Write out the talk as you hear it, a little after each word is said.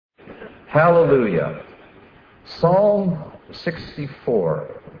Hallelujah. Psalm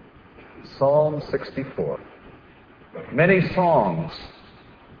 64. Psalm 64. Many songs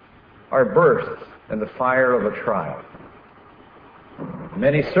are birthed in the fire of a trial.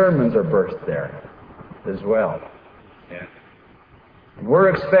 Many sermons are birthed there as well.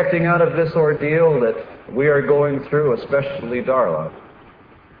 We're expecting out of this ordeal that we are going through, especially Darla,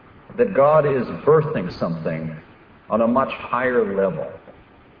 that God is birthing something on a much higher level.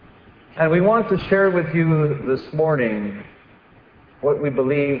 And we want to share with you this morning what we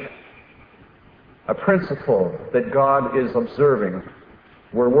believe a principle that God is observing,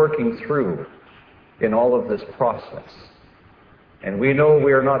 we're working through in all of this process. And we know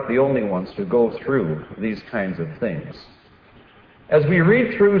we are not the only ones who go through these kinds of things. As we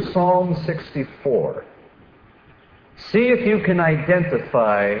read through Psalm 64, see if you can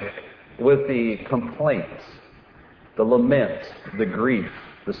identify with the complaints, the lament, the grief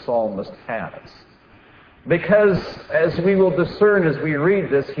the psalmist has. Because, as we will discern as we read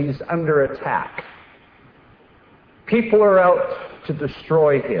this, he's under attack. People are out to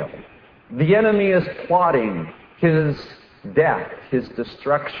destroy him. The enemy is plotting his death, his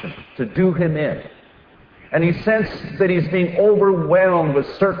destruction, to do him in. And he sensed that he's being overwhelmed with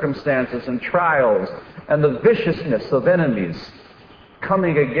circumstances and trials and the viciousness of enemies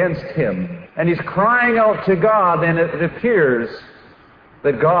coming against him. And he's crying out to God, and it appears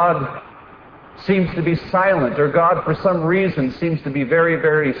that God seems to be silent, or God, for some reason, seems to be very,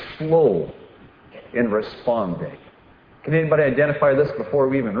 very slow in responding. Can anybody identify this before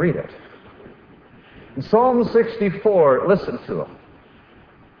we even read it? In Psalm 64, listen to him.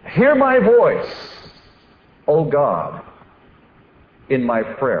 Hear my voice, O God, in my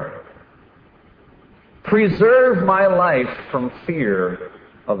prayer. Preserve my life from fear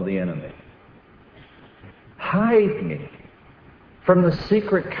of the enemy. Hide me from the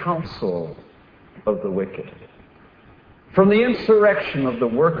secret counsel of the wicked, from the insurrection of the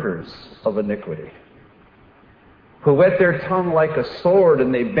workers of iniquity, who whet their tongue like a sword,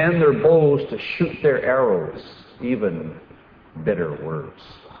 and they bend their bows to shoot their arrows, even bitter words.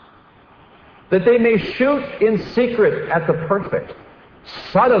 That they may shoot in secret at the perfect.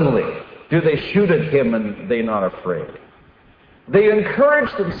 Suddenly do they shoot at him, and they not afraid. They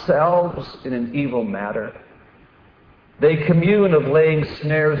encourage themselves in an evil matter. They commune of laying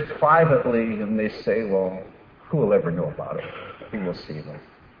snares privately, and they say, well, who will ever know about it? Who will see them?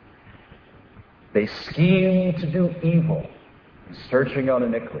 They scheme to do evil, searching out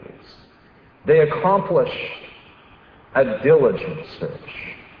iniquities. They accomplish a diligent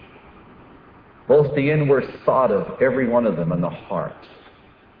search, both the inward thought of every one of them and the heart.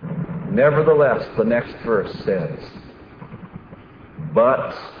 Nevertheless, the next verse says,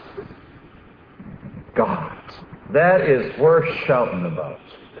 but God. That is worth shouting about.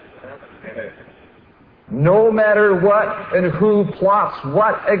 No matter what and who plots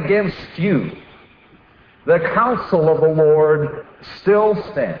what against you, the counsel of the Lord still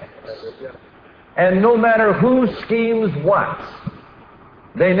stands. And no matter who schemes what,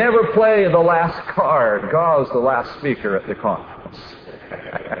 they never play the last card. God's the last speaker at the conference.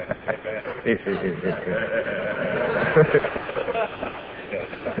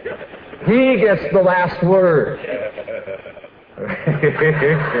 He gets the last word.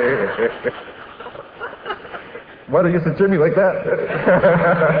 Why don't you sit Jimmy like that?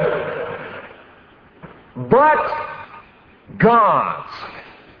 But gods.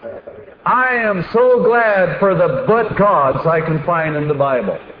 I am so glad for the but gods I can find in the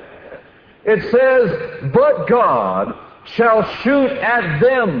Bible. It says, but God shall shoot at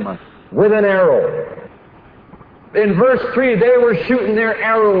them with an arrow. In verse 3, they were shooting their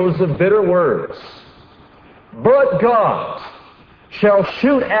arrows of bitter words. But God shall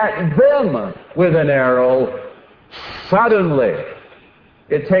shoot at them with an arrow suddenly.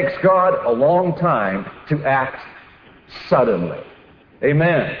 It takes God a long time to act suddenly.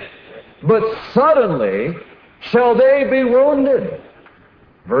 Amen. But suddenly shall they be wounded.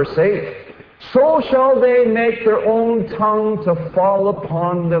 Verse 8. So shall they make their own tongue to fall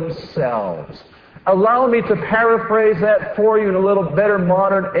upon themselves. Allow me to paraphrase that for you in a little better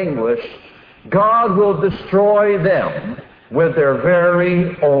modern English. God will destroy them with their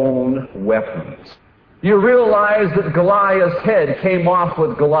very own weapons. You realize that Goliath's head came off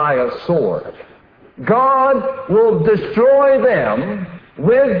with Goliath's sword. God will destroy them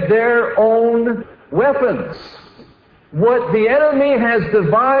with their own weapons. What the enemy has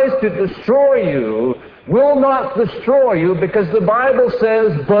devised to destroy you will not destroy you, because the Bible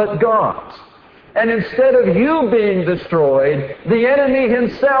says, but God. And instead of you being destroyed, the enemy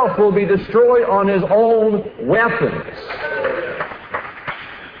himself will be destroyed on his own weapons.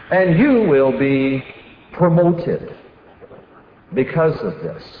 And you will be promoted because of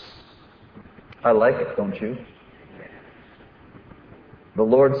this. I like it, don't you? The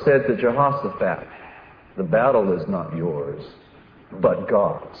Lord said to Jehoshaphat, the battle is not yours, but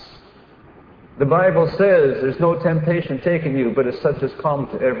God's. The Bible says there's no temptation taken you, but it's such as comes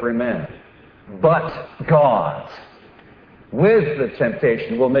to every man. But God, with the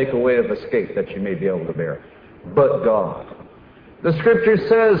temptation, will make a way of escape that you may be able to bear. But God. The Scripture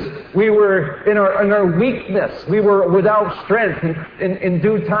says we were in our weakness, we were without strength. In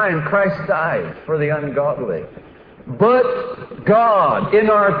due time, Christ died for the ungodly. But God,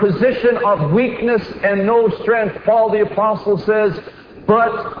 in our position of weakness and no strength, Paul the Apostle says,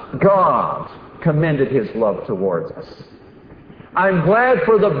 but God commended His love towards us. I'm glad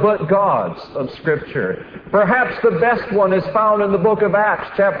for the but gods of Scripture. Perhaps the best one is found in the book of Acts,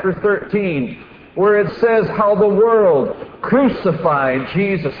 chapter 13, where it says how the world crucified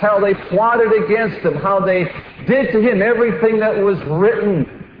Jesus, how they plotted against Him, how they did to Him everything that was written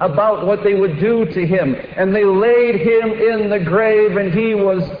about what they would do to Him. And they laid Him in the grave and He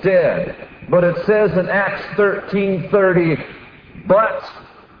was dead. But it says in Acts 13:30, but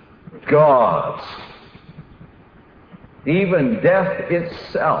God, even death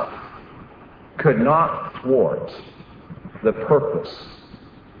itself, could not thwart the purpose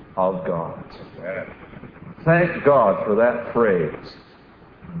of God. Thank God for that phrase.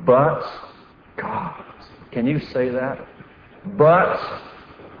 But God. Can you say that? But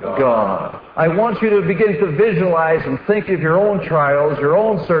God. I want you to begin to visualize and think of your own trials, your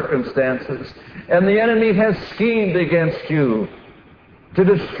own circumstances, and the enemy has schemed against you to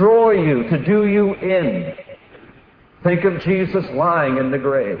destroy you, to do you in. Think of Jesus lying in the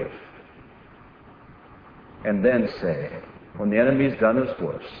grave. And then say, when the enemy's done his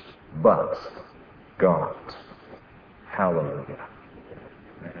worst, but God. Hallelujah.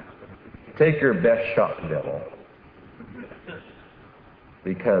 Take your best shot, devil,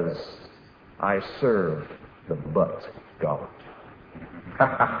 because I serve the but God.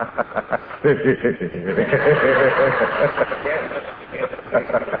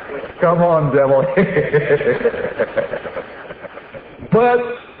 Come on, devil. But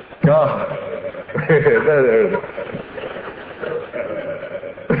God.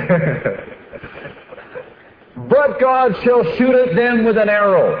 But God shall shoot at them with an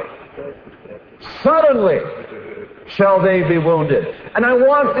arrow. Suddenly shall they be wounded. And I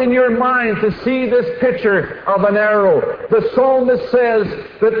want in your mind to see this picture of an arrow. The psalmist says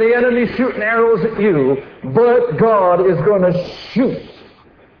that the enemy's shooting arrows at you, but God is going to shoot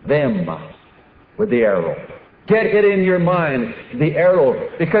them with the arrow. Get it in your mind, the arrow,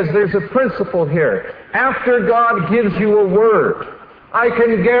 because there's a principle here. After God gives you a word, I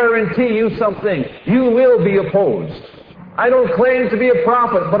can guarantee you something. You will be opposed. I don't claim to be a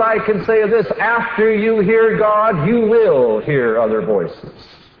prophet, but I can say this. After you hear God, you will hear other voices.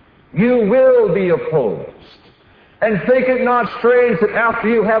 You will be opposed. And think it not strange that after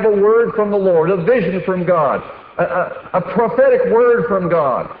you have a word from the Lord, a vision from God, a prophetic word from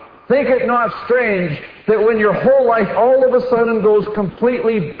God, think it not strange that when your whole life all of a sudden goes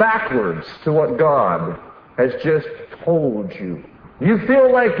completely backwards to what God has just told you. You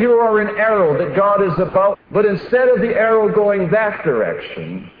feel like you are an arrow that God is about, but instead of the arrow going that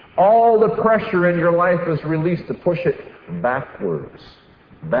direction, all the pressure in your life is released to push it backwards.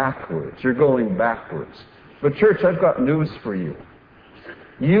 Backwards. You're going backwards. But church, I've got news for you.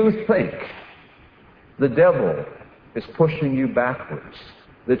 You think the devil is pushing you backwards.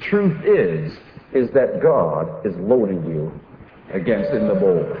 The truth is that God is loading you against in the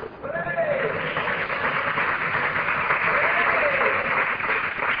bowl.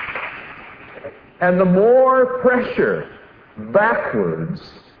 And the more pressure backwards,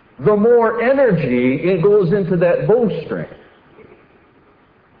 the more energy it goes into that bowstring.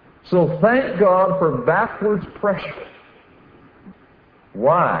 So thank God for backwards pressure.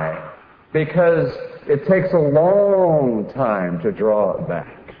 Why? Because it takes a long time to draw it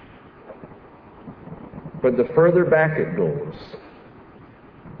back. But the further back it goes,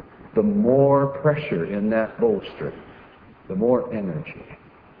 the more pressure in that bowstring, the more energy.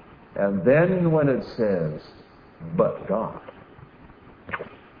 And then when it says, but God,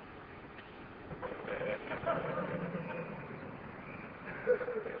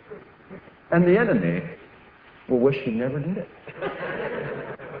 and the enemy will wish he never did it.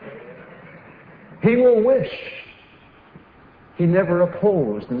 He will wish he never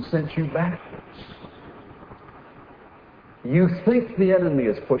opposed and sent you backwards. You think the enemy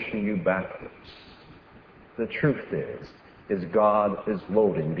is pushing you backwards. The truth is God is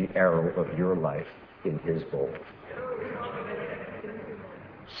loading the arrow of your life in his bow.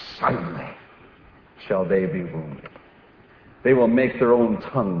 suddenly shall they be wounded. They will make their own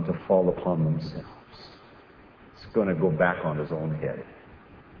tongue to fall upon themselves. It's going to go back on his own head.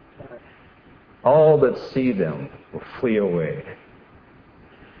 All that see them will flee away.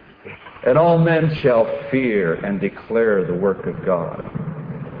 And all men shall fear and declare the work of God.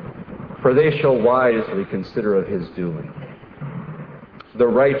 For they shall wisely consider of his doing. The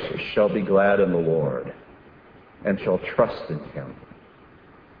righteous shall be glad in the Lord, and shall trust in him,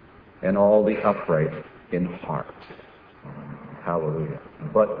 and all the upright in heart. Hallelujah.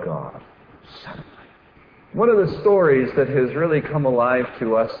 But God, suddenly. One of the stories that has really come alive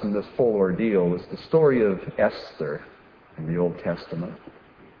to us in this whole ordeal is the story of Esther in the Old Testament.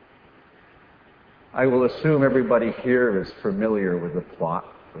 I will assume everybody here is familiar with the plot,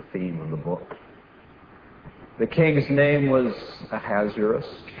 the theme of the book. The king's name was Ahasuerus.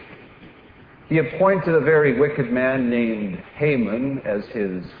 He appointed a very wicked man named Haman as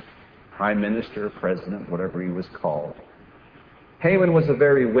his prime minister, president, whatever he was called. Haman was a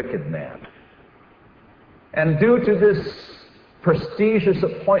very wicked man. And due to this prestigious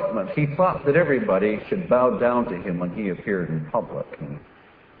appointment, he thought that everybody should bow down to him when he appeared in public. And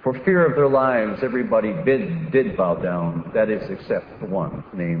for fear of their lives, everybody did bow down, that is, except the one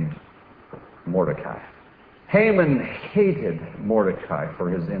named Mordecai. Haman hated Mordecai for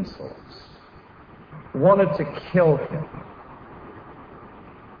his insolence, wanted to kill him.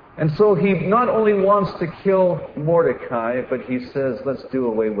 And so he not only wants to kill Mordecai, but he says, let's do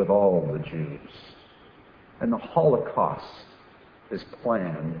away with all the Jews. And the Holocaust is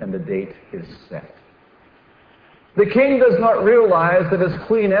planned and the date is set. The king does not realize that his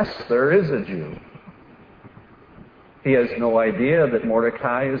Queen Esther is a Jew. He has no idea that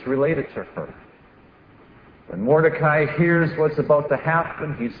Mordecai is related to her. When Mordecai hears what's about to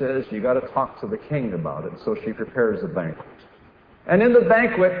happen, he says, you got to talk to the king about it. So she prepares a banquet. And in the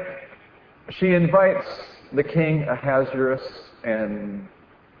banquet, she invites the king Ahasuerus and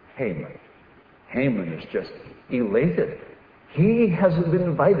Haman. Haman is just elated. He hasn't been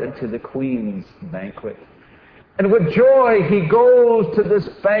invited to the queen's banquet. And with joy, he goes to this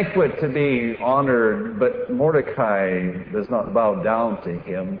banquet to be honored, but Mordecai does not bow down to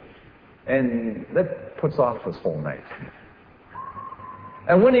him, and that puts off his whole night.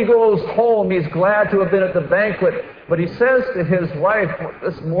 And when he goes home, he's glad to have been at the banquet, but he says to his wife,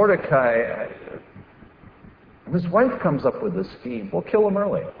 this Mordecai, his wife comes up with this scheme, we'll kill him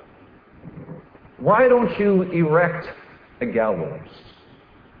early. Why don't you erect a gallows?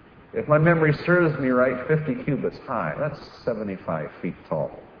 If my memory serves me right, 50 cubits high. That's 75 feet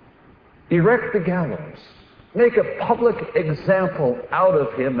tall. Erect the gallows. Make a public example out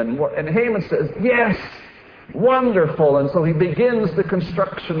of him. And Haman says, yes, wonderful. And so he begins the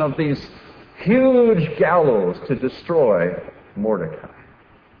construction of these huge gallows to destroy Mordecai.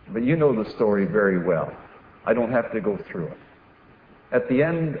 But you know the story very well. I don't have to go through it. At the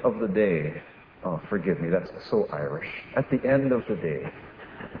end of the day, oh, forgive me, that's so Irish. At the end of the day,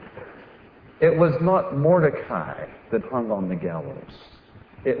 it was not Mordecai that hung on the gallows.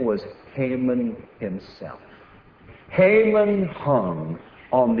 It was Haman himself. Haman hung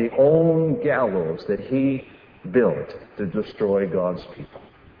on the own gallows that he built to destroy God's people.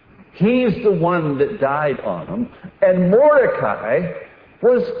 He's the one that died on them. And Mordecai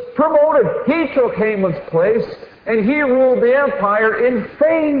was promoted. He took Haman's place, and he ruled the empire in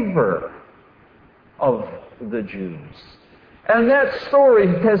favor of the Jews. And that story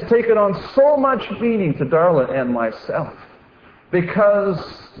has taken on so much meaning to Darla and myself, because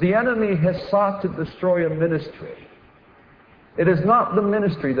the enemy has sought to destroy a ministry. It is not the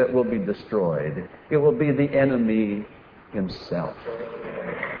ministry that will be destroyed. It will be the enemy himself.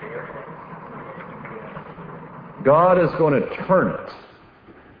 God is going to turn it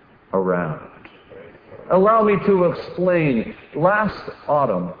around. Allow me to explain. Last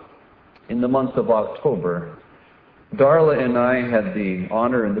autumn, in the month of October, Darla and I had the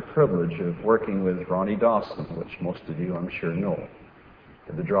honor and the privilege of working with Ronnie Dawson, which most of you, I'm sure, know,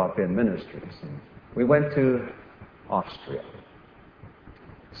 at the Drop-In Ministries. And we went to Austria,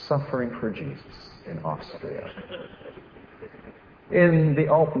 suffering for Jesus in Austria. In the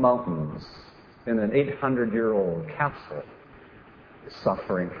Alp Mountains, in an 800-year-old castle,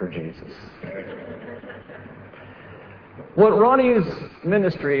 suffering for Jesus. What Ronnie's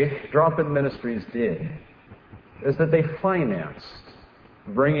ministry, Drop-In Ministries, did is that they financed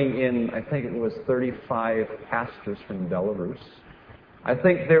bringing in, I think it was 35 pastors from Belarus. I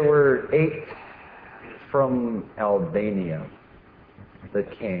think there were 8 from Albania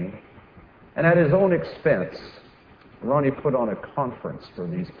that came. And at his own expense, Ronnie put on a conference for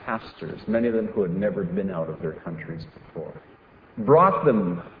these pastors, many of them who had never been out of their countries before. brought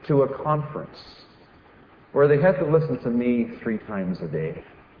them to a conference where they had to listen to me 3 times a day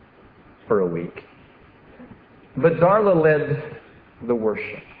for a week. But Darla led the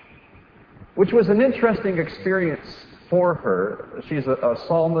worship, which was an interesting experience for her. She's a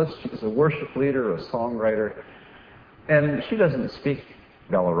psalmist, she's a worship leader, a songwriter, and she doesn't speak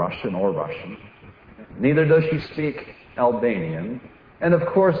Belarusian or Russian. Neither does she speak Albanian. And of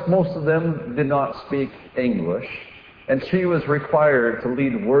course, most of them did not speak English. And she was required to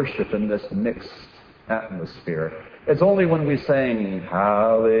lead worship in this mixed atmosphere. It's only when we sang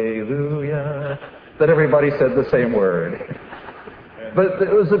Hallelujah that everybody said the same word. But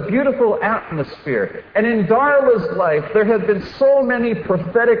it was a beautiful atmosphere. And in Darla's life, there had been so many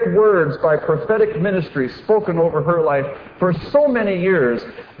prophetic words by prophetic ministries spoken over her life for so many years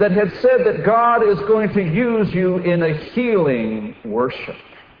that had said that God is going to use you in a healing worship.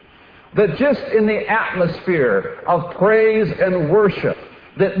 That just in the atmosphere of praise and worship,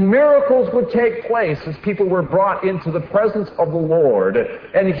 that miracles would take place as people were brought into the presence of the Lord,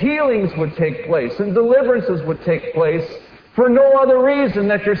 and healings would take place, and deliverances would take place, for no other reason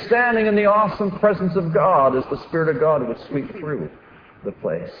that you're standing in the awesome presence of God as the Spirit of God would sweep through the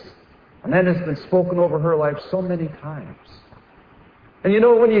place. And that has been spoken over her life so many times. And you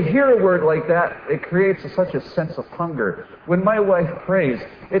know, when you hear a word like that, it creates such a sense of hunger. When my wife prays,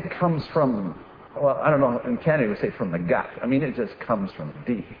 it comes from, well, I don't know, in Canada we say from the gut. I mean, it just comes from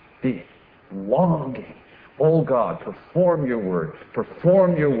deep, deep longing. Oh God, perform your word.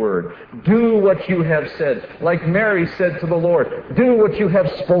 Perform your word. Do what you have said. Like Mary said to the Lord, do what you have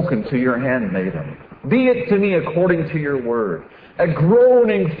spoken to your handmaiden. Be it to me according to your word. A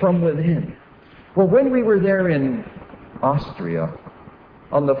groaning from within. Well, when we were there in Austria,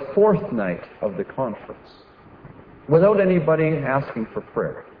 on the 4th night of the conference, without anybody asking for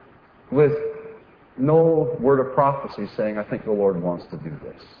prayer, with no word of prophecy saying, I think the Lord wants to do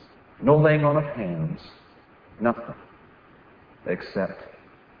this. No laying on of hands. Nothing except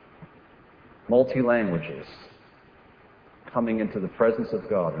multi-languages coming into the presence of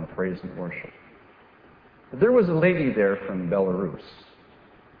God in praise and worship. There was a lady there from Belarus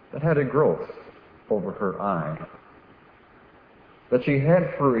that had a growth over her eye that she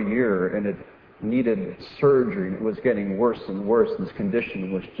had for a year, and it needed surgery. It was getting worse and worse, and this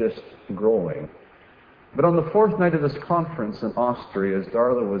condition was just growing. But on the 4th night of this conference in Austria, as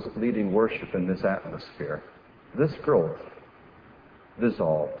Darla was leading worship in this atmosphere, this growth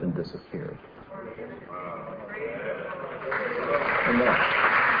dissolved and disappeared. Amen.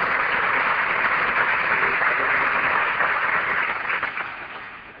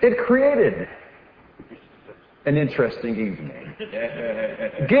 It created an interesting evening.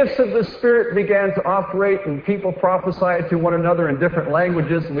 Gifts of the Spirit began to operate, and people prophesied to one another in different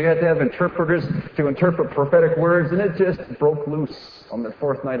languages, and we had to have interpreters to interpret prophetic words, and it just broke loose on the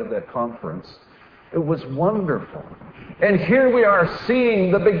 4th night of that conference. It was wonderful. And here we are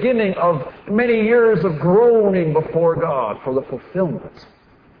seeing the beginning of many years of groaning before God for the fulfillment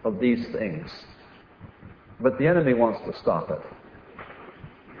of these things. But the enemy wants to stop it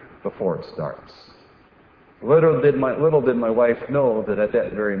before it starts. Little did my wife know that at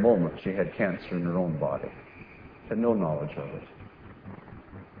that very moment she had cancer in her own body. Had no knowledge of it.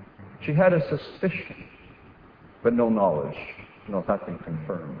 She had a suspicion, but no knowledge. No, nothing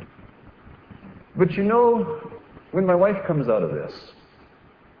confirmed. But you know, when my wife comes out of this,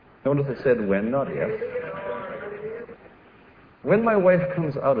 notice I said when, not if. When my wife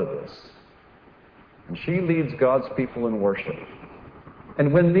comes out of this, and she leads God's people in worship,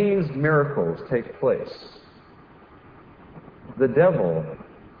 and when these miracles take place, the devil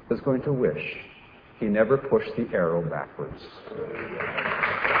is going to wish he never pushed the arrow backwards.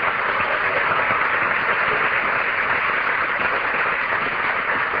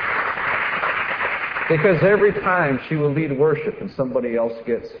 Because every time she will lead worship and somebody else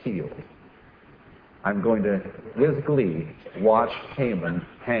gets healed, I'm going to, with glee, watch Haman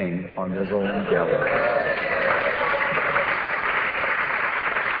hang on his own gallows.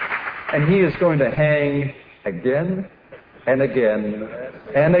 And he is going to hang again and again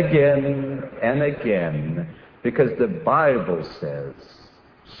and again and again, because the Bible says,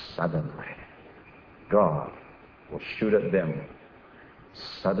 suddenly, God will shoot at them.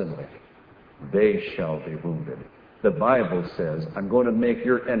 Suddenly, they shall be wounded. The Bible says, I'm going to make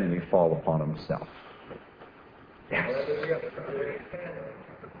your enemy fall upon himself. Yes.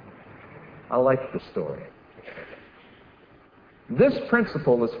 I like the story. This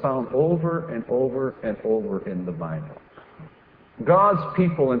principle is found over and over and over in the Bible. God's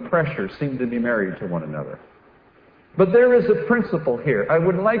people and pressure seem to be married to one another. But there is a principle here. I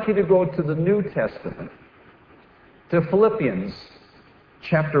would like you to go to the New Testament, to Philippians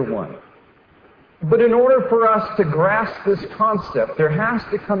chapter 1. But in order for us to grasp this concept, there has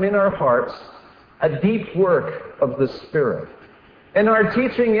to come in our hearts a deep work of the Spirit. In our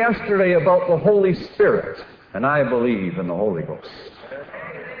teaching yesterday about the Holy Spirit, and I believe in the Holy Ghost.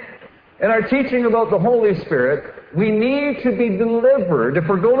 In our teaching about the Holy Spirit, we need to be delivered, if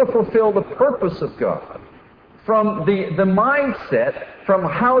we're going to fulfill the purpose of God, from the mindset, from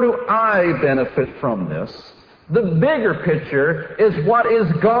how do I benefit from this. The bigger picture is what is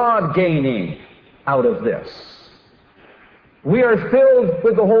God gaining out of this. We are filled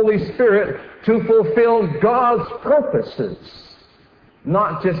with the Holy Spirit to fulfill God's purposes,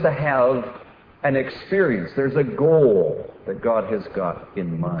 not just to have an experience. There's a goal that God has got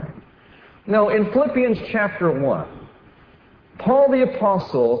in mind. Now, in Philippians chapter 1, Paul the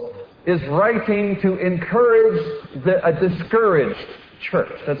Apostle is writing to encourage a discouraged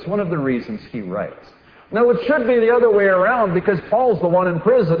church. That's one of the reasons he writes. Now, it should be the other way around, because Paul's the one in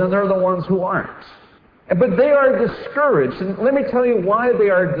prison and they're the ones who aren't. But they are discouraged, and let me tell you why they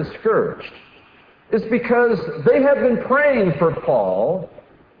are discouraged. It's because they have been praying for Paul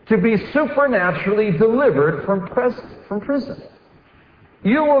to be supernaturally delivered from prison.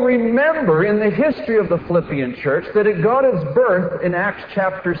 You will remember in the history of the Philippian church that it got its birth in Acts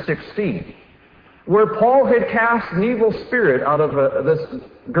chapter 16, where Paul had cast an evil spirit out of this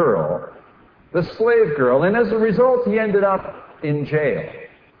girl, the slave girl, and as a result he ended up in jail.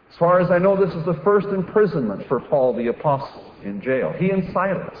 As far as I know, this is the first imprisonment for Paul the Apostle in jail. He and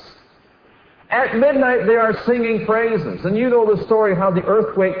Silas. At midnight they are singing praises, and you know the story how the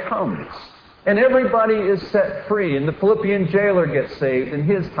earthquake comes. And everybody is set free, and the Philippian jailer gets saved in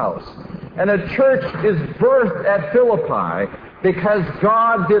his house. And a church is birthed at Philippi because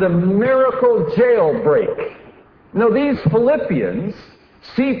God did a miracle jailbreak. Now these Philippians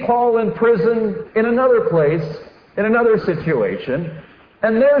see Paul in prison in another place, in another situation,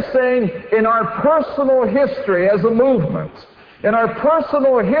 and they're saying, in our personal history as a movement, in our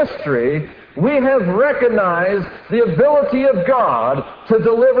personal history, we have recognized the ability of God to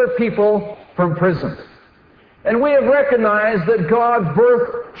deliver people from prison. And we have recognized that God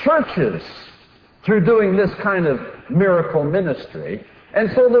birthed churches through doing this kind of miracle ministry. And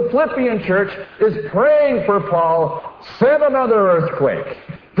so the Philippian church is praying for Paul, send another earthquake,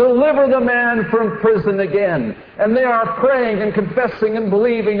 deliver the man from prison again. And they are praying and confessing and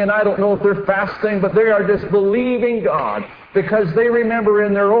believing, and I don't know if they're fasting, but they are just believing God, because they remember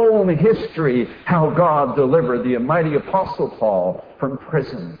in their own history how God delivered the mighty Apostle Paul from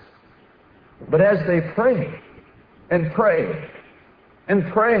prison. But as they pray and pray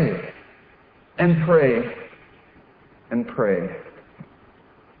and pray and pray and pray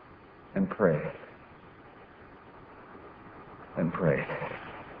and pray and pray,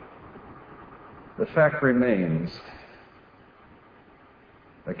 the fact remains,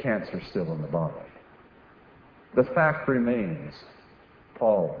 the cancer's still in the body. The fact remains,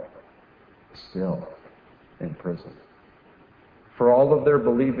 Paul is still in prison. For all of their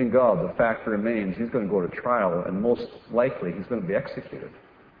believing God, the fact remains he's going to go to trial, and most likely he's going to be executed.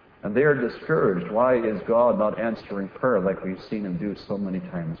 And they are discouraged. Why is God not answering prayer like we've seen him do so many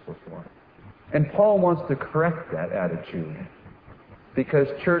times before? And Paul wants to correct that attitude. Because,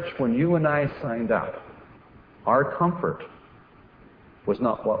 church, when you and I signed up, our comfort was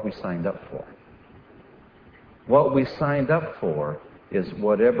not what we signed up for. What we signed up for is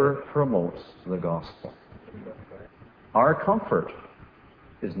whatever promotes the gospel. Our comfort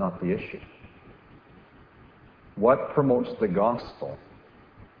is not the issue. What promotes the gospel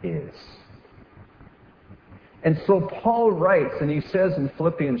is. And so Paul writes, and he says in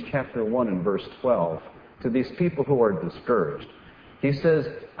Philippians chapter 1 and verse 12, to these people who are discouraged, he says,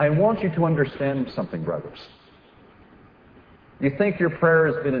 I want you to understand something, brothers. You think your prayer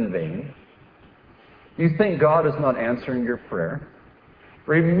has been in vain? You think God is not answering your prayer?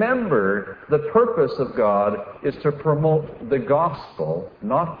 Remember, the purpose of God is to promote the gospel,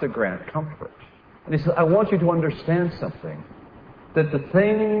 not to grant comfort. And he says, I want you to understand something, that the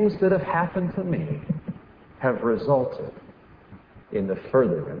things that have happened to me have resulted in the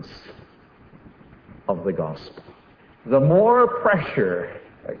furtherance of the gospel. The more pressure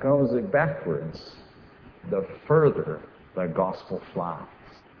that goes backwards, the further the gospel flies.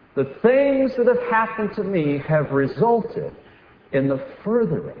 The things that have happened to me have resulted in the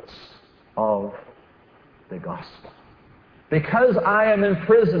furtherance of the gospel. Because I am in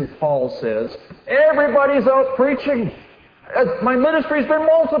prison, Paul says, everybody's out preaching. My ministry's been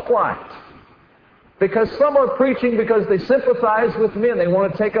multiplied. Because some are preaching because they sympathize with me and they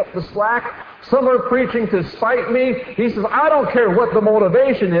want to take up the slack. Some are preaching to spite me. He says, I don't care what the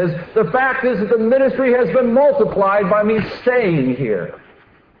motivation is. The fact is that the ministry has been multiplied by me staying here.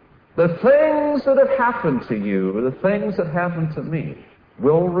 The things that have happened to you, the things that happened to me,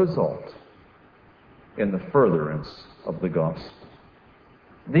 will result in the furtherance of the gospel.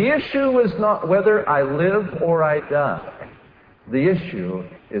 The issue is not whether I live or I die. The issue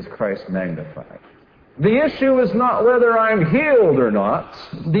is Christ magnified. The issue is not whether I'm healed or not.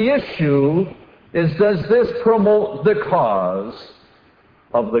 The issue is, does this promote the cause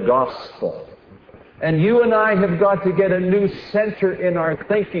of the gospel? And you and I have got to get a new center in our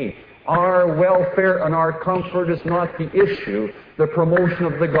thinking. Our welfare and our comfort is not the issue. The promotion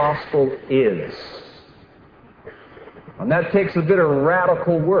of the gospel is. And that takes a bit of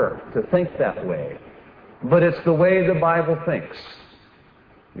radical work to think that way. But it's the way the Bible thinks.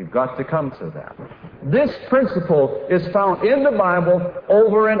 We've got to come to that. This principle is found in the Bible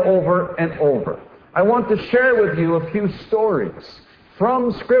over and over and over. I want to share with you a few stories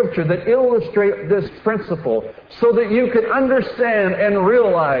from Scripture that illustrate this principle so that you can understand and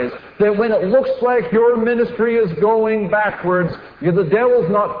realize that when it looks like your ministry is going backwards, the devil's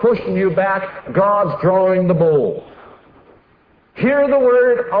not pushing you back, God's drawing the bow. Hear the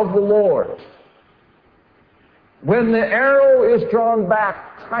word of the Lord. When the arrow is drawn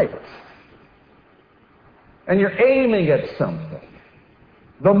back tight and you're aiming at something,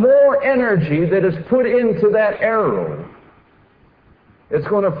 the more energy that is put into that arrow, it's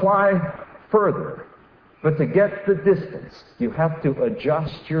going to fly further. But to get the distance, you have to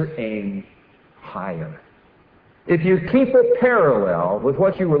adjust your aim higher. If you keep it parallel with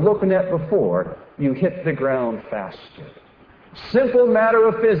what you were looking at before, you hit the ground faster. Simple matter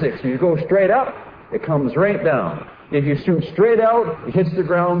of physics. You go straight up, it comes right down. If you shoot straight out, it hits the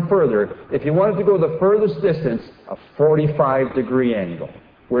ground further. If you wanted to go the furthest distance, a 45-degree angle,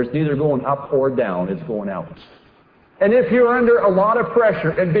 where it's neither going up or down, it's going out. And if you're under a lot of pressure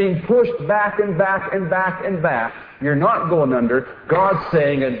and being pushed back and back and back and back, you're not going under. God's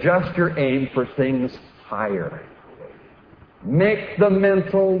saying, adjust your aim for things higher. Make the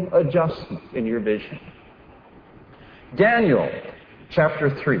mental adjustment in your vision. Daniel, chapter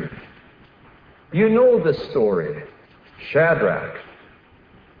 3. You know the story. Shadrach,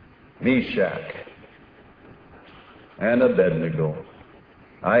 Meshach, and Abednego.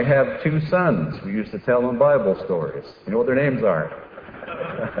 I have two sons. We used to tell them Bible stories. You know what their names are?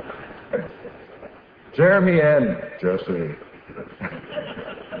 Jeremy and Jesse.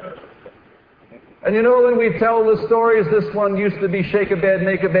 And you know, when we tell the stories, this one used to be shake a bed,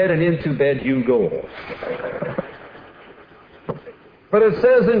 make a bed, and into bed you go. But it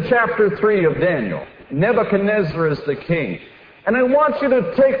says in chapter 3 of Daniel, Nebuchadnezzar is the king. And I want you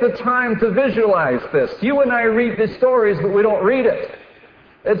to take the time to visualize this. You and I read the stories, but we don't read it.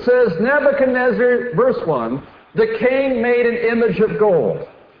 It says, Nebuchadnezzar, verse 1, the king made an image of gold,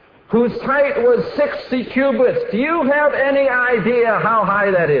 whose height was 60 cubits. Do you have any idea how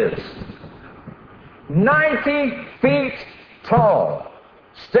high that is? 90 feet tall.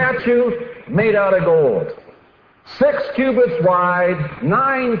 Statue made out of gold. 6 cubits wide,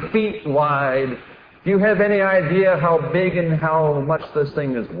 9 feet wide. Do you have any idea how big and how much this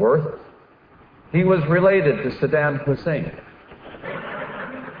thing is worth? He was related to Saddam Hussein.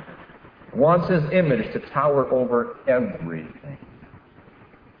 Wants his image to tower over everything.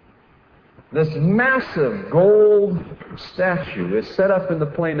 This massive gold statue is set up in the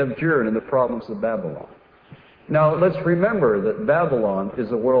plain of Dura in the province of Babylon. Now, let's remember that Babylon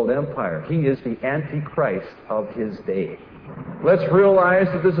is a world empire. He is the Antichrist of his day. Let's realize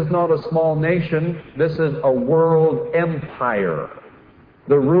that this is not a small nation. This is a world empire.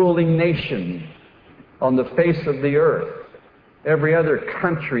 The ruling nation on the face of the earth. Every other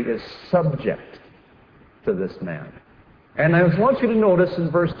country is subject to this man. And I want you to notice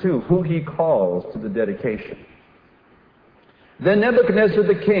in verse 2 who he calls to the dedication. Then Nebuchadnezzar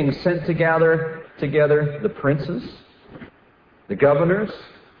the king sent together the princes, the governors,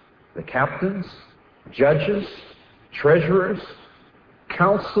 the captains, judges, treasurers,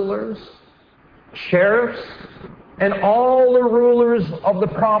 counselors, sheriffs, and all the rulers of the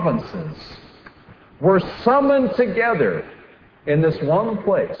provinces were summoned together in this one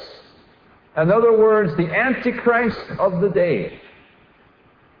place. In other words, the Antichrist of the day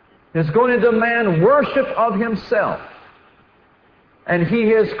is going to demand worship of himself. And he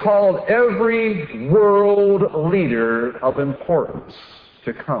has called every world leader of importance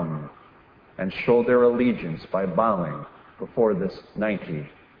to come and show their allegiance by bowing before this 90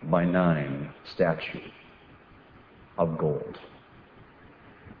 by 9 statue of gold.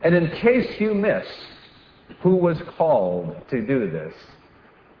 And in case you miss who was called to do this,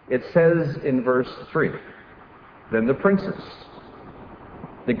 it says in verse 3, then the princes,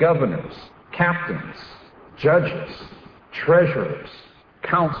 the governors, captains, judges, treasurers,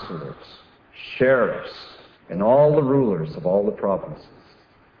 counselors, sheriffs, and all the rulers of all the provinces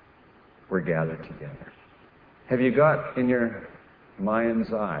were gathered together. Have you got in your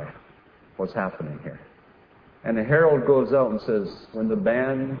mind's eye what's happening here? And the herald goes out and says, when the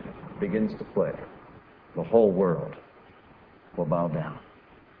band begins to play, the whole world will bow down.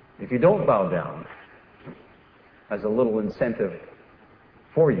 If you don't bow down, as a little incentive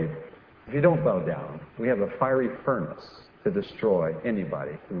for you, if you don't bow down, we have a fiery furnace to destroy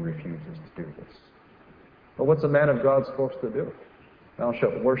anybody who refuses to do this. But what's a man of God supposed to do? Thou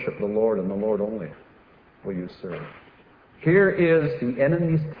shalt worship the Lord, and the Lord only will you serve. Here is the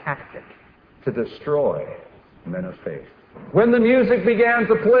enemy's tactic to destroy men of faith. When the music began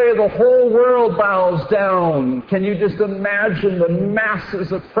to play, the whole world bows down. Can you just imagine the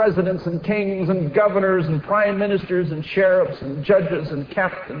masses of presidents and kings and governors and prime ministers and sheriffs and judges and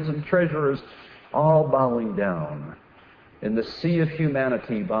captains and treasurers all bowing down? In the sea of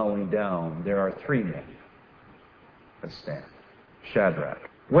humanity bowing down, there are three men that stand. Shadrach.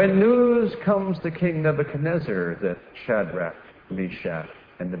 When news comes to King Nebuchadnezzar that Shadrach, Meshach,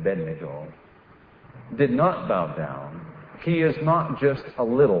 and Abednego did not bow down, he is not just a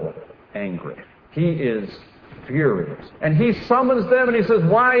little angry. He is furious. And he summons them and he says,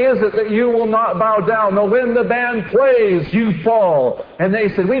 why is it that you will not bow down? No, when the band plays, you fall. And they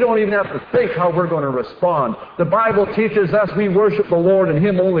said, we don't even have to think how we're going to respond. The Bible teaches us we worship the Lord and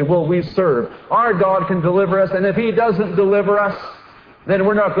Him only will we serve. Our God can deliver us, and if He doesn't deliver us, then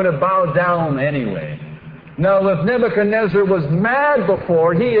we're not going to bow down anyway. Now, if Nebuchadnezzar was mad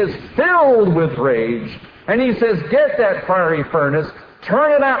before, he is filled with rage. And he says, get that fiery furnace,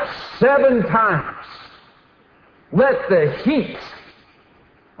 turn it up 7 times. Let the heat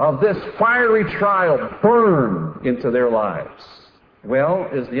of this fiery trial burn into their lives. Well,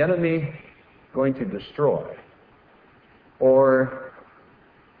 is the enemy going to destroy? Or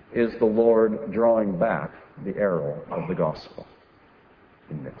is the Lord drawing back the arrow of the gospel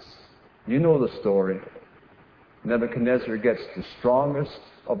in this? You know the story. Nebuchadnezzar gets the strongest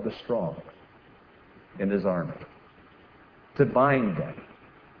of the strong in his army to bind them.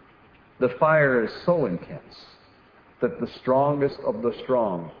 The fire is so intense that the strongest of the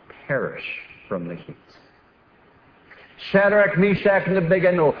strong perish from the heat. Shadrach, Meshach, and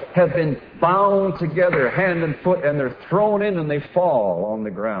Abednego have been bound together hand and foot, and they're thrown in and they fall on the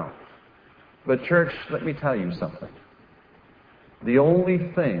ground. But church, let me tell you something. The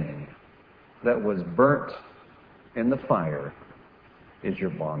only thing that was burnt in the fire is your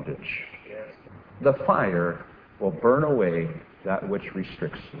bondage. The fire will burn away that which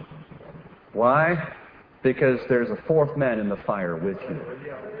restricts you. Why? Because there's a fourth man in the fire with you.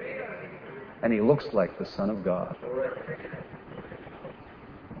 And he looks like the Son of God.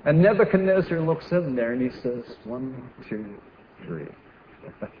 And Nebuchadnezzar looks in there and he says, 1, 2, 3.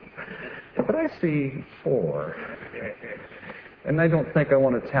 But I see 4. And I don't think I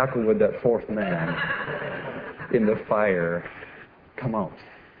want to tackle with that fourth man in the fire. Come out.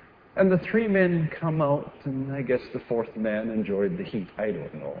 And the 3 men come out, and I guess the fourth man enjoyed the heat. I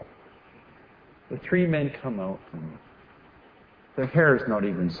don't know. The 3 men come out, and their hair's not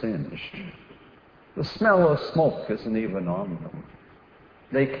even singed. The smell of smoke isn't even on them.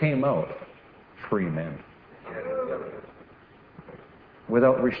 They came out free men.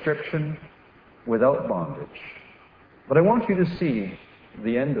 Without restriction, without bondage. But I want you to see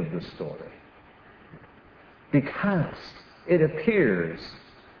the end of the story. Because it appears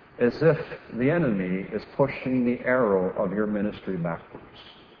as if the enemy is pushing the arrow of your ministry backwards.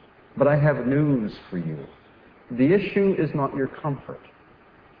 But I have news for you. The issue is not your comfort.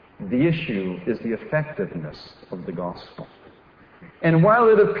 The issue is the effectiveness of the gospel. And while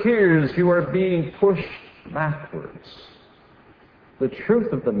it appears you are being pushed backwards, the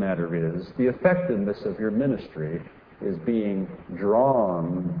truth of the matter is the effectiveness of your ministry is being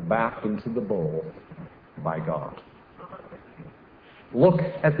drawn back into the bowl by God. Look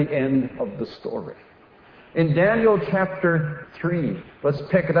at the end of the story. In Daniel chapter 3, let's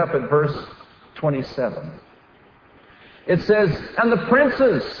pick it up at verse 27. It says, and the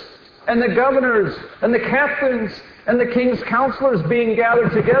princes and the governors and the captains and the king's counselors being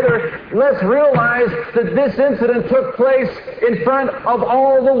gathered together, let's realize that this incident took place in front of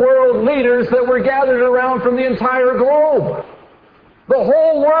all the world leaders that were gathered around from the entire globe. The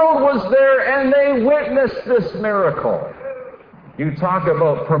whole world was there and they witnessed this miracle. You talk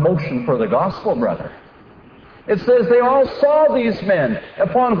about promotion for the gospel, brother. It says they all saw these men,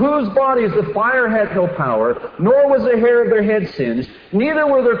 upon whose bodies the fire had no power, nor was the hair of their head singed, neither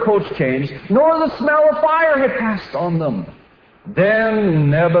were their coats changed, nor the smell of fire had passed on them.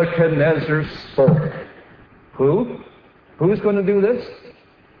 Then Nebuchadnezzar spoke. Who? Who's going to do this?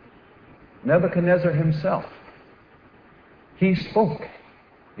 Nebuchadnezzar himself. He spoke.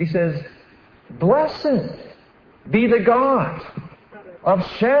 He says, "Blessed be the God of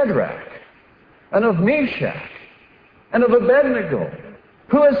Shadrach, and of Meshach, and of Abednego,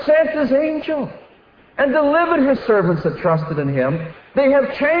 who has sent his angel, and delivered his servants that trusted in him. They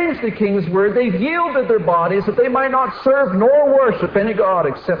have changed the king's word. They've yielded their bodies, that they might not serve nor worship any god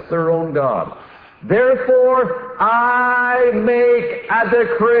except their own God. Therefore I make a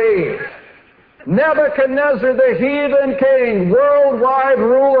decree. Nebuchadnezzar, the heathen king, worldwide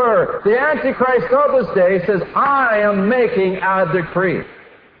ruler, the Antichrist of his day, says, I am making a decree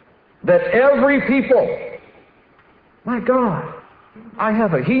that every people, my God, I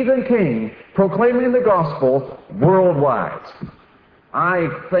have a heathen king proclaiming the gospel worldwide." I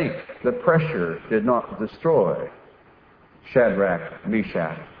think the pressure did not destroy Shadrach,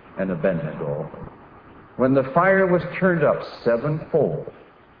 Meshach, and Abednego. When the fire was turned up sevenfold,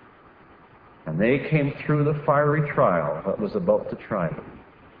 and they came through the fiery trial that was about to try them,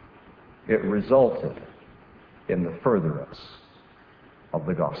 it resulted in the furtherance of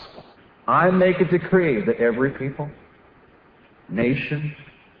the gospel. I make a decree that every people, nation,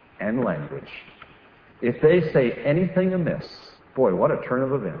 and language, if they say anything amiss, boy, what a turn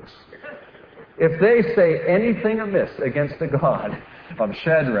of events. If they say anything amiss against the God of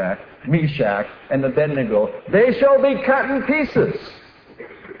Shadrach, Meshach, and Abednego, they shall be cut in pieces.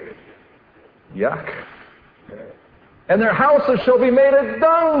 Yuck. And their houses shall be made a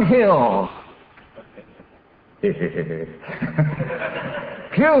dunghill.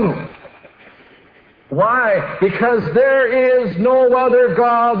 Phew. Why? Because there is no other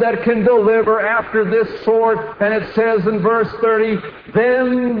God that can deliver after this sort. And it says in verse 30,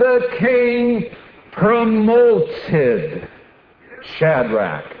 then the king promoted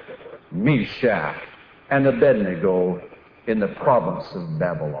Shadrach, Meshach, and Abednego in the province of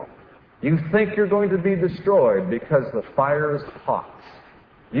Babylon. You think you're going to be destroyed because the fire is hot.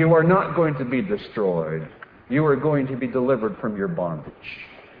 You are not going to be destroyed. You are going to be delivered from your bondage.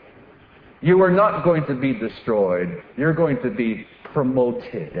 You are not going to be destroyed. You're going to be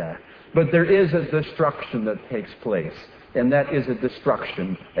promoted. But there is a destruction that takes place, and that is a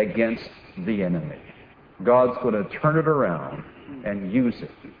destruction against the enemy. God's going to turn it around and use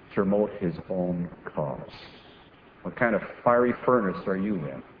it to promote His own cause. What kind of fiery furnace are you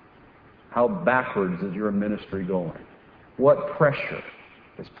in? How backwards is your ministry going? What pressure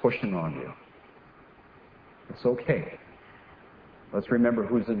is pushing on you? It's okay. Let's remember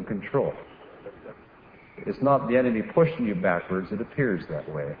who's in control. It's not the enemy pushing you backwards. It appears that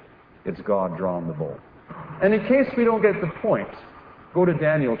way. It's God drawing the bow. And in case we don't get the point, go to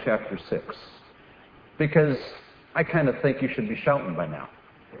Daniel chapter 6. Because I kind of think you should be shouting by now.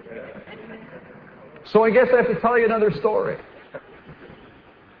 So I guess I have to tell you another story.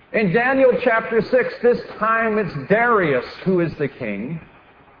 In Daniel chapter 6, this time it's Darius who is the king.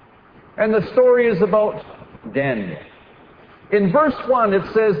 And the story is about Daniel. In verse 1 it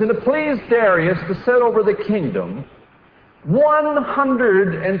says, and it pleased Darius to set over the kingdom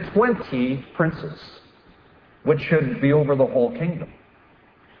 120 princes, which should be over the whole kingdom.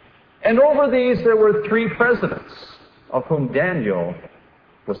 And over these there were 3 presidents, of whom Daniel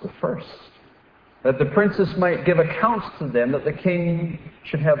was the first, that the princes might give accounts to them, that the king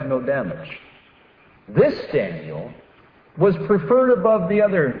should have no damage. This Daniel was preferred above the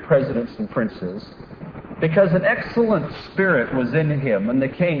other presidents and princes, because an excellent spirit was in him, and the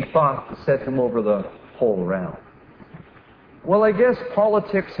king thought to set him over the whole realm. Well, I guess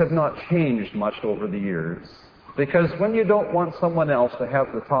politics have not changed much over the years, because when you don't want someone else to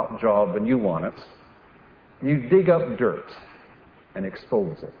have the top job and you want it, you dig up dirt and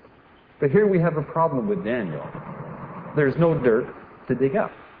expose it. But here we have a problem with Daniel. There's no dirt to dig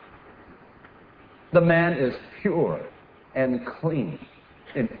up. The man is pure and clean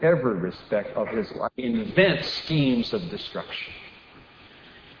in every respect of his life. He invents schemes of destruction.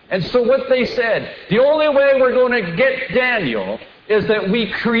 And so what they said, the only way we're going to get Daniel is that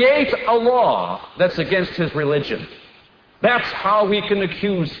we create a law that's against his religion. That's how we can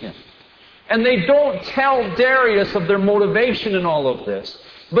accuse him. And they don't tell Darius of their motivation in all of this,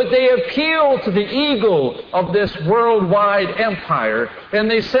 but they appeal to the ego of this worldwide empire,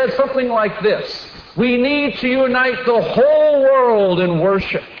 and they said something like this: we need to unite the whole world in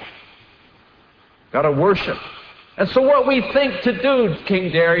worship. Got to worship. And so what we think to do,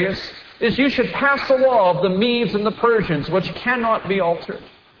 King Darius, is you should pass a law of the Medes and the Persians which cannot be altered.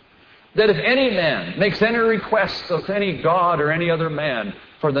 That if any man makes any request of any god or any other man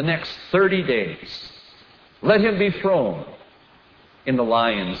for the next 30 days, let him be thrown in the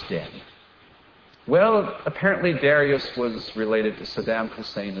lion's den. Well, apparently Darius was related to Saddam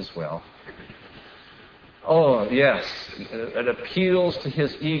Hussein as well. Oh, yes, it appeals to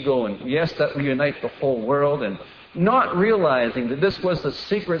his ego, and yes, that will unite the whole world, and not realizing that this was the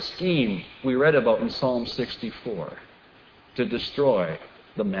secret scheme we read about in Psalm 64, to destroy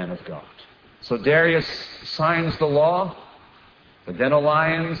the man of God. So Darius signs the law. The den of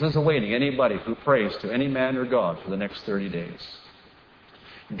lions is awaiting anybody who prays to any man or God for the next 30 days.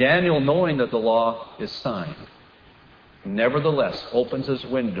 Daniel, knowing that the law is signed, nevertheless opens his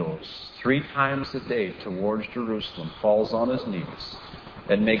windows 3 times a day towards Jerusalem, falls on his knees,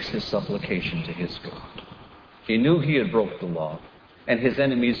 and makes his supplication to his God. He knew he had broke the law, and his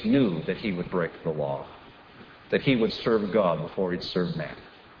enemies knew that he would break the law, that he would serve God before he'd serve man.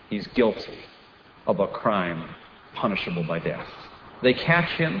 He's guilty of a crime punishable by death. They catch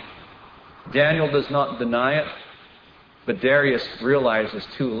him. Daniel does not deny it, but Darius realizes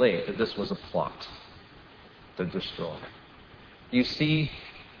too late that this was a plot to destroy. You see,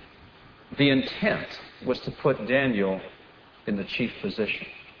 the intent was to put Daniel in the chief position.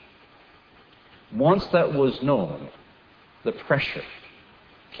 Once that was known, the pressure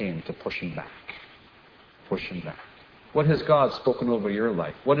came to push him back. Push him back. What has God spoken over your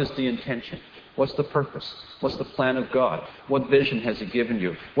life? What is the intention? What's the purpose? What's the plan of God? What vision has He given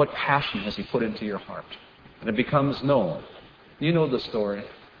you? What passion has He put into your heart? And it becomes known. You know the story.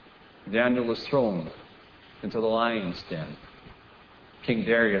 Daniel is thrown into the lion's den. King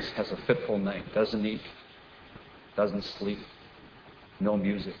Darius has a fitful night. Doesn't eat. Doesn't sleep. No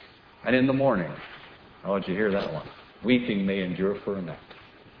music. And in the morning, oh, did you hear that one? Weeping may endure for a night,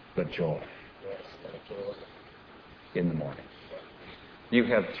 but joy in the morning. You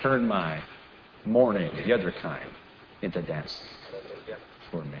have turned my mourning, the other kind, into dancing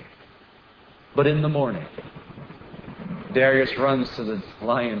for me. But in the morning, Darius runs to the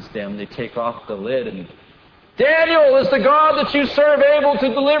lion's den. They take off the lid, and Daniel, is the God that you serve able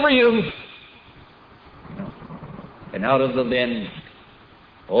to deliver you? And out of the den,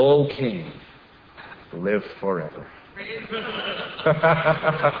 O King, live forever.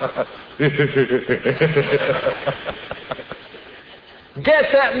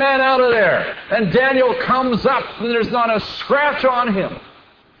 Get that man out of there. And Daniel comes up, and there's not a scratch on him.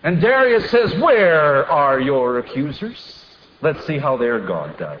 And Darius says, where are your accusers? Let's see how their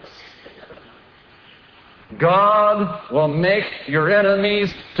God does. God will make your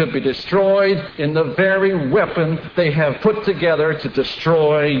enemies to be destroyed in the very weapon they have put together to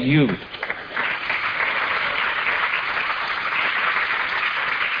destroy you.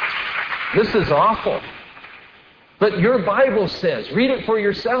 This is awful. But your Bible says, read it for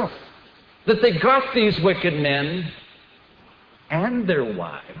yourself, that they got these wicked men and their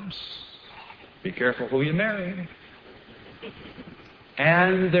wives. Be careful who you marry.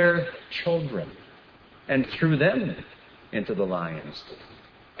 And their children. And threw them into the lion's den.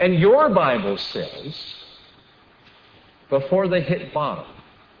 And your Bible says, before they hit bottom,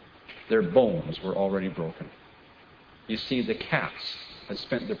 their bones were already broken. You see, the cats had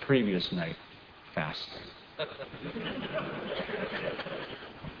spent the previous night fasting.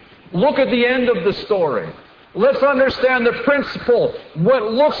 Look at the end of the story. Let's understand the principle. What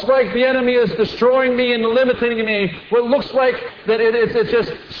looks like the enemy is destroying me and limiting me, what looks like that it's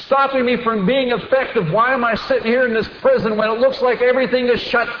just stopping me from being effective. Why am I sitting here in this prison when it looks like everything is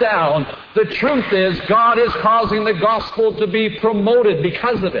shut down? The truth is, God is causing the gospel to be promoted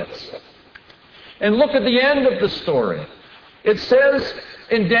because of it. And look at the end of the story. It says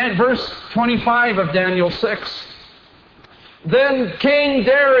in verse 25 of Daniel 6, then King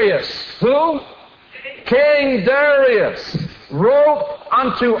Darius, who? King Darius wrote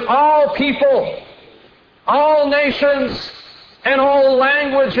unto all people, all nations, and all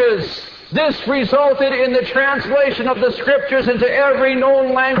languages. This resulted in the translation of the Scriptures into every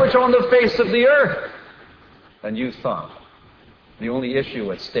known language on the face of the earth. And you thought the only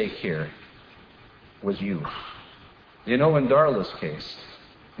issue at stake here was you. You know, in Darla's case,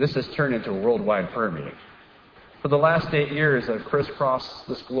 this has turned into a worldwide prayer meeting. For the last 8 years, I've crisscrossed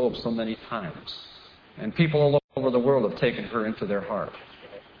this globe so many times. And people all over the world have taken her into their heart.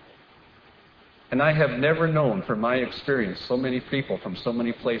 And I have never known, from my experience, so many people from so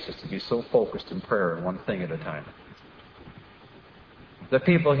many places to be so focused in prayer on one thing at a time. The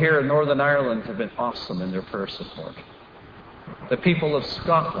people here in Northern Ireland have been awesome in their prayer support. The people of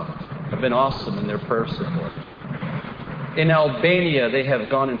Scotland have been awesome in their prayer support. In Albania, they have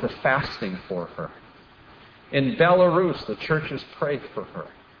gone into fasting for her. In Belarus, the churches pray for her.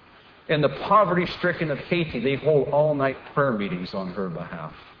 In the poverty-stricken of Haiti, they hold all-night prayer meetings on her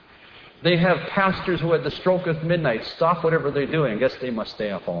behalf. They have pastors who at the stroke of midnight stop whatever they're doing. I guess they must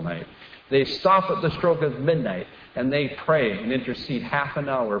stay up all night. They stop at the stroke of midnight and they pray and intercede half an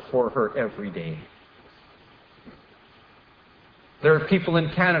hour for her every day. There are people in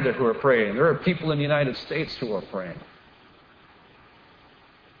Canada who are praying. There are people in the United States who are praying.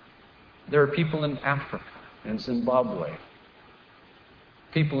 There are people in Africa and Zimbabwe,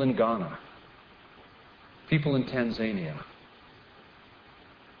 people in Ghana, people in Tanzania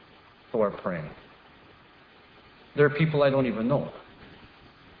who are praying. There are people I don't even know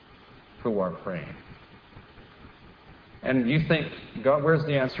who are praying. And you think, God, where's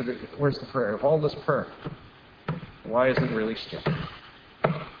the answer? Where's the prayer? Of all this prayer, why isn't it released yet?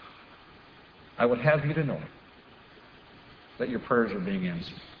 I would have you to know that your prayers are being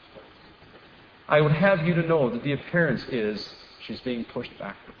answered. I would have you to know that the appearance is she's being pushed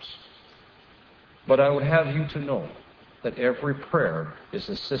backwards. But I would have you to know that every prayer is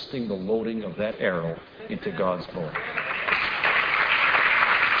assisting the loading of that arrow into God's bow.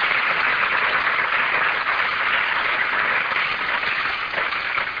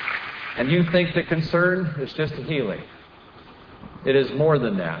 And you think the concern is just a healing. It is more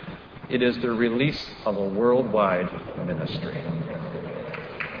than that. It is the release of a worldwide ministry.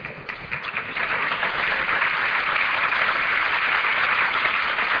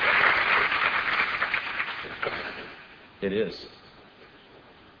 It is.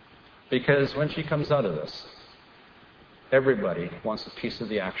 Because when she comes out of this, everybody wants a piece of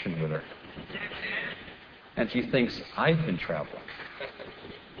the action with her. And she thinks, I've been traveling.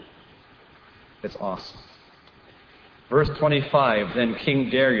 It's awesome. Verse 25, then King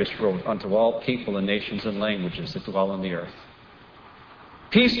Darius wrote unto all people and nations and languages that dwell on the earth.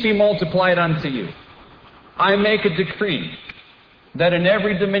 Peace be multiplied unto you. I make a decree that in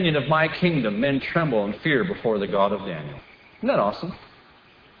every dominion of my kingdom men tremble and fear before the God of Daniel. Isn't that awesome?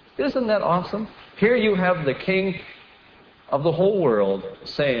 Isn't that awesome? Here you have the king of the whole world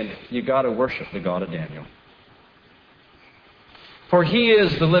saying, you got to worship the God of Daniel. For he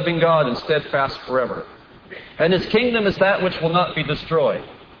is the living God and steadfast forever. And his kingdom is that which will not be destroyed.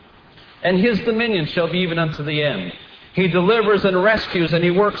 And his dominion shall be even unto the end. He delivers and rescues, and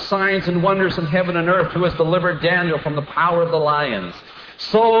he works signs and wonders in heaven and earth, who has delivered Daniel from the power of the lions.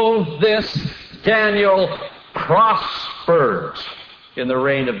 So this Daniel prospered in the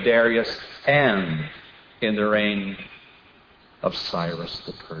reign of Darius and in the reign of Cyrus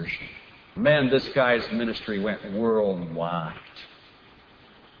the Persian. Man, this guy's ministry went worldwide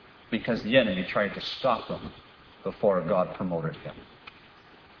because the enemy tried to stop him before God promoted him.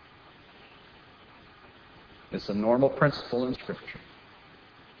 It's a normal principle in Scripture.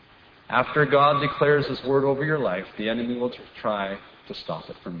 After God declares His word over your life, the enemy will try to stop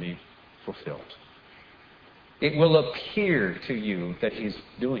it from being fulfilled. It will appear to you that he's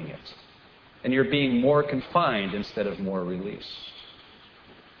doing it, and you're being more confined instead of more released.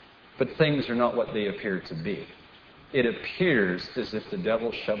 But things are not what they appear to be. It appears as if the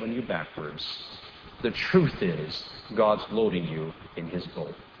devil's shoving you backwards. The truth is, God's loading you in His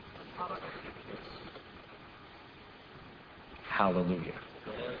boat. Hallelujah.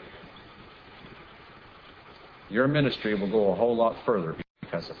 Your ministry will go a whole lot further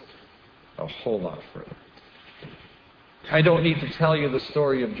because of it. A whole lot further. I don't need to tell you the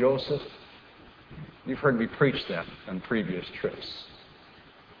story of Joseph. You've heard me preach that on previous trips.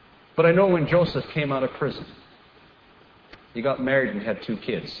 But I know when Joseph came out of prison, he got married and had 2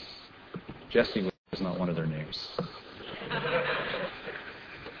 kids. Jesse was not one of their names.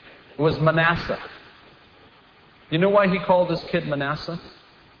 It was Manasseh. You know why he called this kid Manasseh?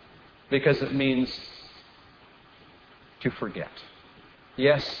 Because it means to forget.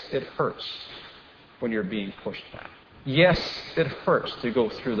 Yes, it hurts when you're being pushed back. Yes, it hurts to go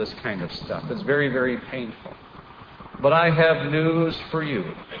through this kind of stuff. It's very, very painful. But I have news for you.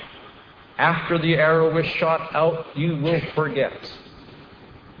 After the arrow is shot out, you will forget.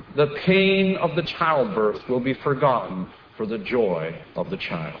 The pain of the childbirth will be forgotten for the joy of the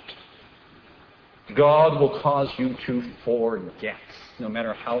child. God will cause you to forget, no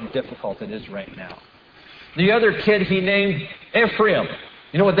matter how difficult it is right now. The other kid he named Ephraim.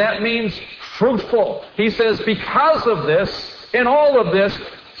 You know what that means? Fruitful. He says, because of this, in all of this,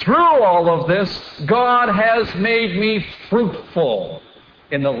 through all of this, God has made me fruitful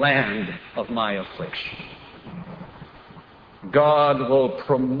in the land of my affliction. God will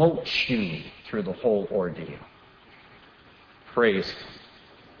promote you through the whole ordeal. Praise Him.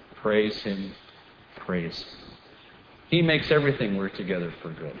 Praise Him. Praise Him. He makes everything work together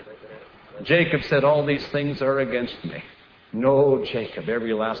for good. Jacob said, all these things are against me. No, Jacob,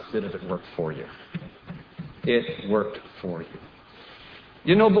 every last bit of it worked for you. It worked for you.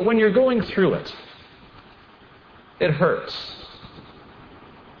 You know, but when you're going through it, it hurts.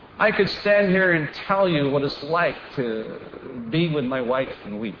 I could stand here and tell you what it's like to be with my wife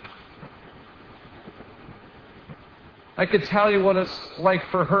and weep. I could tell you what it's like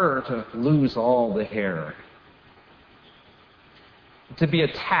for her to lose all the hair, to be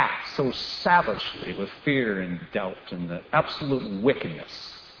attacked so savagely with fear and doubt and the absolute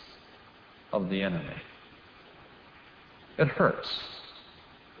wickedness of the enemy. It hurts.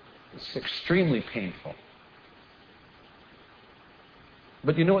 It's extremely painful.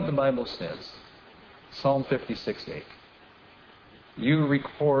 But you know what the Bible says? Psalm 56:8. You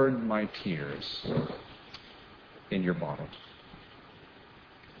record my tears in your bottle.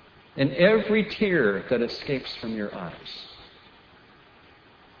 And every tear that escapes from your eyes,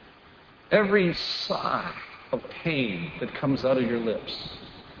 every sigh of pain that comes out of your lips,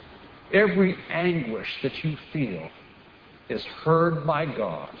 every anguish that you feel is heard by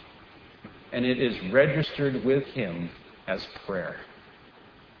God, and it is registered with Him as prayer.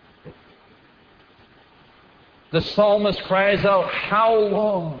 The psalmist cries out, how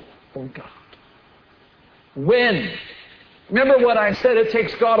long, O God? When? Remember what I said, it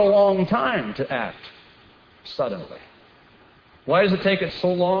takes God a long time to act suddenly. Why does it take it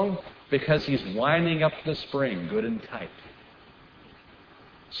so long? Because He's winding up the spring good and tight.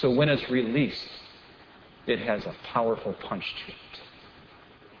 So when it's released, it has a powerful punch to it.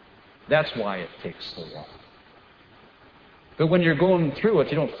 That's why it takes so long. But when you're going through it,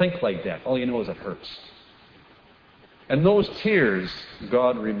 you don't think like that. All you know is it hurts. And those tears,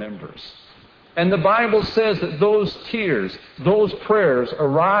 God remembers. And the Bible says that those tears, those prayers,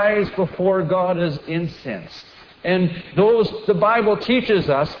 arise before God as incense. And the Bible teaches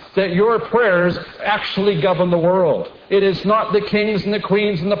us that your prayers actually govern the world. It is not the kings and the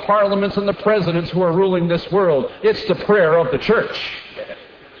queens and the parliaments and the presidents who are ruling this world. It's the prayer of the church.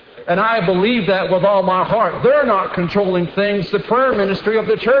 And I believe that with all my heart. They're not controlling things. The prayer ministry of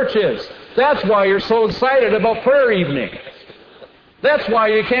the church is. That's why you're so excited about prayer evening. That's why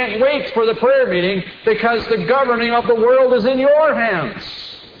you can't wait for the prayer meeting, because the governing of the world is in your hands.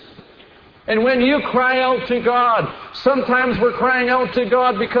 And when you cry out to God, sometimes we're crying out to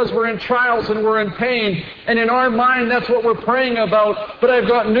God because we're in trials and we're in pain. And in our mind, that's what we're praying about. But I've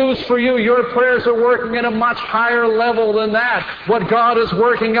got news for you. Your prayers are working at a much higher level than that. What God is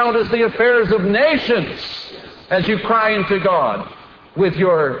working out is the affairs of nations as you cry into God with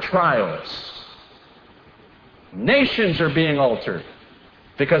your trials. Nations are being altered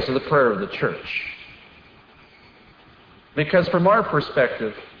because of the prayer of the church. Because from our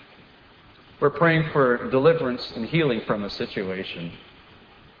perspective, we're praying for deliverance and healing from a situation.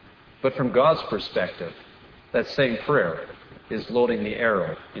 But from God's perspective, that same prayer is loading the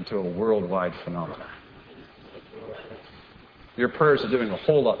arrow into a worldwide phenomenon. Your prayers are doing a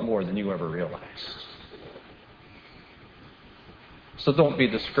whole lot more than you ever realized. So don't be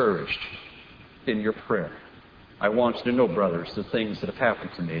discouraged in your prayer. I want you to know, brothers, the things that have happened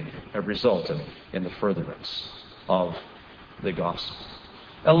to me have resulted in the furtherance of the gospel.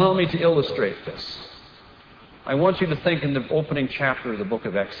 Allow me to illustrate this. I want you to think in the opening chapter of the book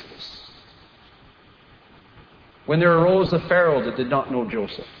of Exodus. When there arose a Pharaoh that did not know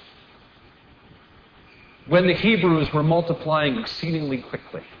Joseph. When the Hebrews were multiplying exceedingly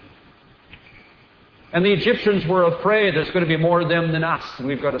quickly. And the Egyptians were afraid there's going to be more of them than us, and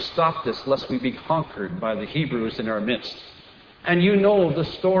we've got to stop this lest we be conquered by the Hebrews in our midst. And you know the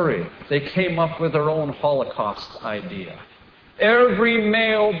story. They came up with their own Holocaust idea. Every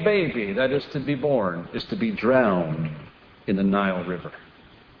male baby that is to be born is to be drowned in the Nile River.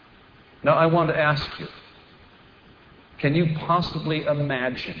 Now I want to ask you, can you possibly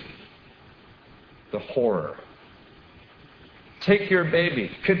imagine the horror? Take your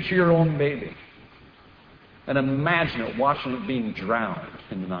baby, picture your own baby, and imagine it, watching it being drowned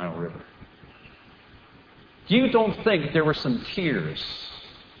in the Nile River. You don't think there were some tears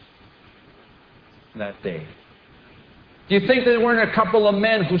that day? Do you think there weren't a couple of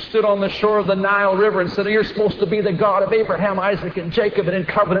men who stood on the shore of the Nile River and said, you're supposed to be the God of Abraham, Isaac, and Jacob, and in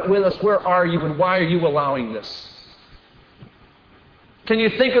covenant with us? Where are you, and why are you allowing this? Can you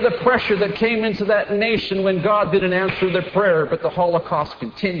think of the pressure that came into that nation when God didn't answer their prayer, but the Holocaust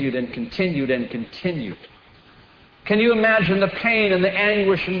continued and continued and continued? Can you imagine the pain and the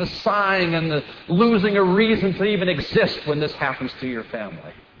anguish and the sighing and the losing a reason to even exist when this happens to your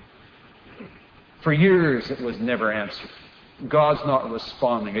family? For years it was never answered. God's not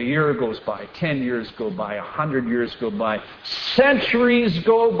responding. A year goes by, 10 years go by, 100 years go by, centuries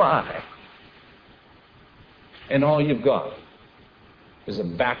go by. And all you've got is a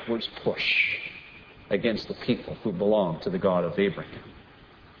backwards push against the people who belong to the God of Abraham,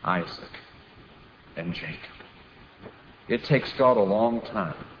 Isaac, and Jacob. It takes God a long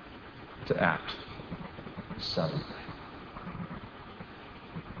time to act suddenly.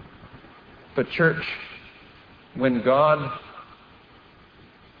 But church, when God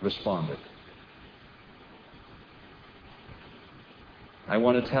responded, I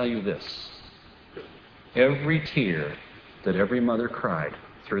want to tell you this. Every tear that every mother cried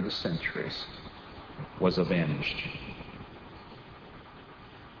through the centuries was avenged.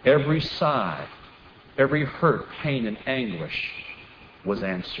 Every sigh, every hurt, pain, and anguish was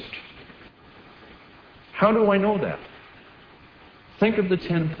answered. How do I know that? Think of the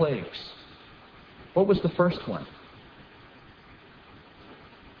 10 plagues. What was the first one?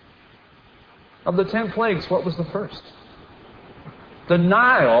 Of the 10 plagues, what was the first? The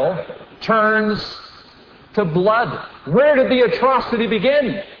Nile turns to blood. Where did the atrocity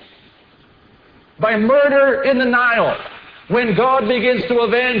begin? By murder in the Nile. When God begins to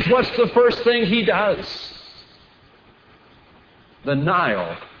avenge, what's the first thing He does? The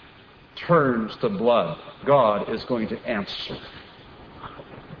Nile turns to blood. God is going to answer.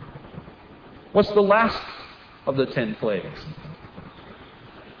 What's the last of the 10 plagues?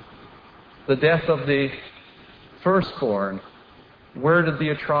 The death of the firstborn. Where did the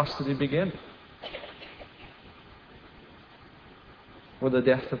atrocity begin? With the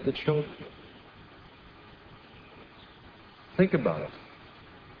death of the children. Think about it.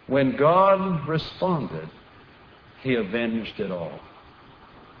 When God responded, He avenged it all.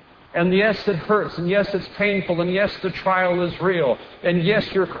 And yes, it hurts, and yes, it's painful, and yes, the trial is real, and yes,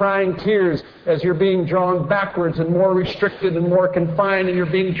 you're crying tears as you're being drawn backwards and more restricted and more confined, and you're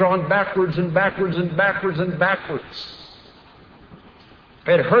being drawn backwards and backwards and backwards and backwards.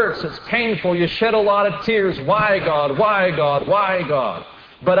 It hurts, it's painful, you shed a lot of tears. Why, God? Why, God? Why, God?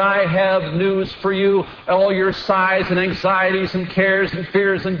 But I have news for you. All your sighs and anxieties and cares and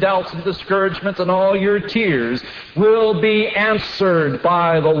fears and doubts and discouragements and all your tears will be answered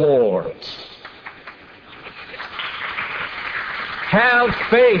by the Lord. Have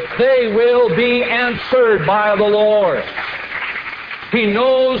faith. They will be answered by the Lord. He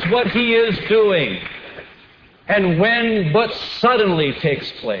knows what He is doing. And when but suddenly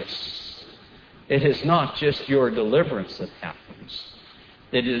takes place, it is not just your deliverance that happens.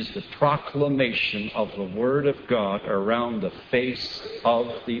 It is the proclamation of the Word of God around the face of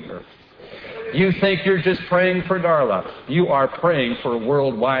the earth. You think you're just praying for Darla. You are praying for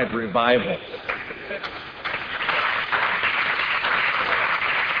worldwide revival.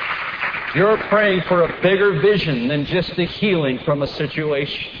 You're praying for a bigger vision than just the healing from a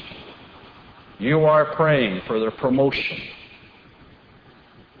situation. You are praying for the promotion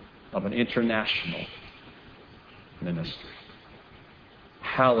of an international ministry.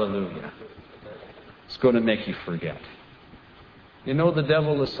 Hallelujah. It's going to make you forget. You know, the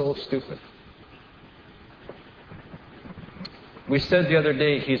devil is so stupid. We said the other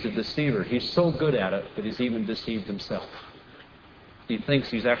day he's a deceiver. He's so good at it that he's even deceived himself. He thinks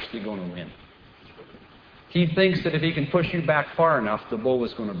he's actually going to win. He thinks that if he can push you back far enough, the bow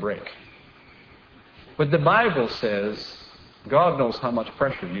is going to break. But the Bible says God knows how much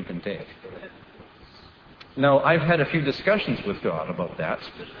pressure you can take. Now, I've had a few discussions with God about that.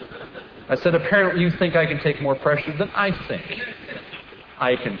 I said, apparently you think I can take more pressure than I think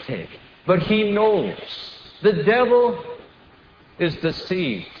I can take. But He knows. The devil is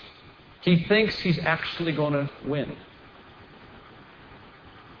deceived. He thinks he's actually going to win.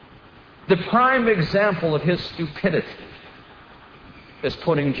 The prime example of his stupidity is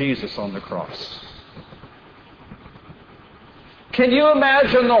putting Jesus on the cross. Can you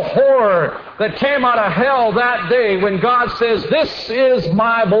imagine the horror that came out of hell that day when God says, "This is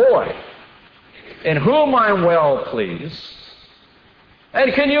my boy, in whom I'm well pleased"?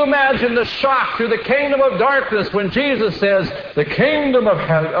 And can you imagine the shock through the kingdom of darkness when Jesus says, "The kingdom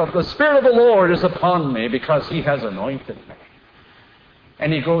of the Spirit of the Lord is upon me because He has anointed me."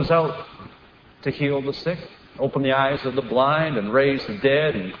 And He goes out to heal the sick, open the eyes of the blind, and raise the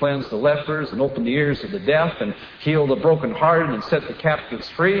dead, and cleanse the lepers, and open the ears of the deaf, and heal the brokenhearted, and set the captives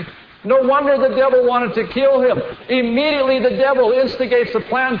free. No wonder the devil wanted to kill Him. Immediately the devil instigates a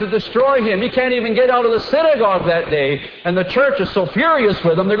plan to destroy Him. He can't even get out of the synagogue that day, and the church is so furious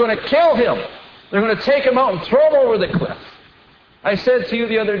with Him, they're going to kill Him. They're going to take Him out and throw Him over the cliff. I said to you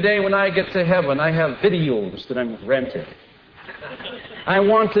the other day, when I get to heaven, I have videos that I'm renting. I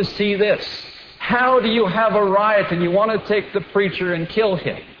want to see this. How do you have a riot and you want to take the preacher and kill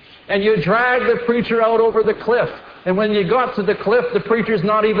him? And you drag the preacher out over the cliff. And when you got to the cliff, the preacher's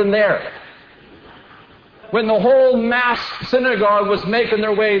not even there. When the whole mass synagogue was making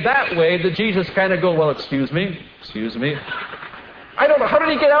their way that way, did Jesus kind of go, well, excuse me. I don't know. How did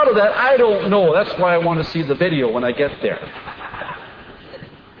he get out of that? I don't know. That's why I want to see the video when I get there.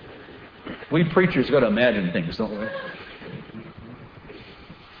 We preachers got to imagine things, don't we?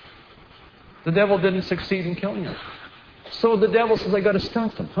 The devil didn't succeed in killing him. So the devil says, I got to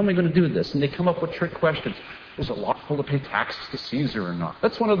stop them. How am I going to do this? And they come up with trick questions. Is it lawful to pay taxes to Caesar or not?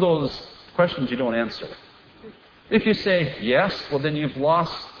 That's one of those questions you don't answer. If you say yes, well then you've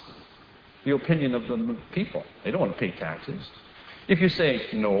lost the opinion of the people. They don't want to pay taxes. If you say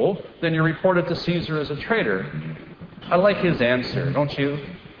no, then you're reported to Caesar as a traitor. I like his answer, don't you?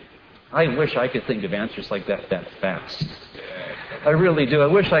 I wish I could think of answers like that fast. I really do. I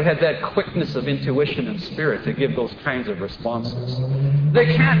wish I had that quickness of intuition and spirit to give those kinds of responses.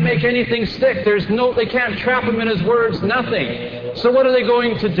 They can't make anything stick. They can't trap him in his words, nothing. So what are they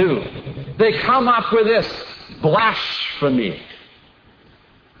going to do? They come up with this blasphemy.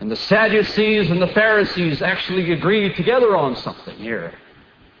 And the Sadducees and the Pharisees actually agreed together on something here.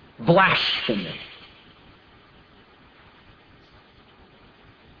 Blasphemy.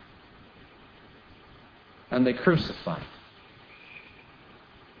 And they crucified.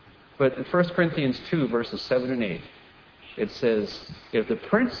 But in 1 Corinthians 2, verses 7 and 8, it says, if the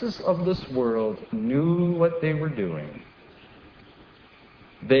princes of this world knew what they were doing,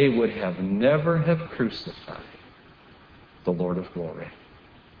 they would have never have crucified the Lord of glory.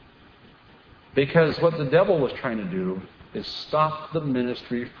 Because what the devil was trying to do is stop the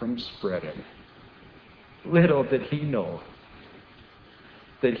ministry from spreading. Little did he know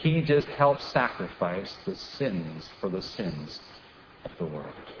that he just helped sacrifice the sins for the sins of the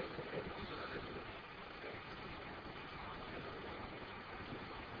world.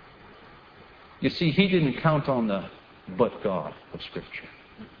 You see, he didn't count on the but God of Scripture.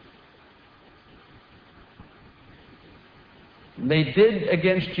 They did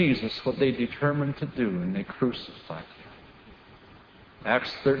against Jesus what they determined to do, and they crucified him.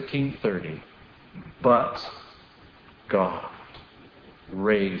 Acts 13:30. But God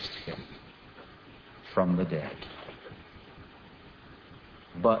raised him from the dead.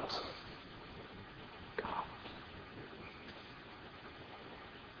 But God.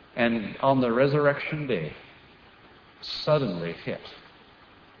 And on the resurrection day, suddenly hit,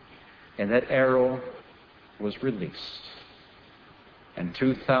 and that arrow was released. And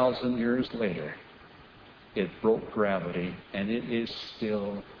 2,000 years later, it broke gravity, and it is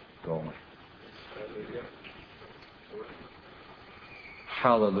still going.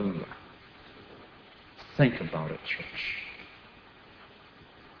 Hallelujah. Think about it, church.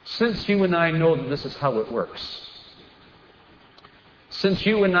 Since you and I know that this is how it works, since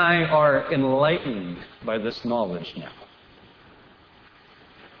you and I are enlightened by this knowledge now,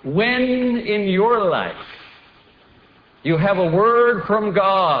 when in your life you have a word from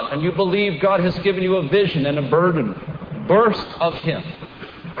God and you believe God has given you a vision and a burden, burst of Him,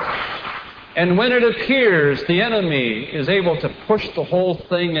 and when it appears the enemy is able to push the whole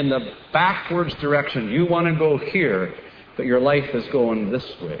thing in the backwards direction, you want to go here, but your life is going this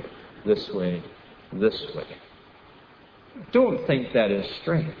way, this way, this way. Don't think that is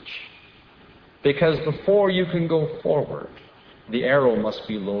strange. Because before you can go forward, the arrow must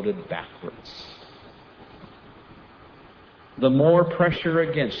be loaded backwards. The more pressure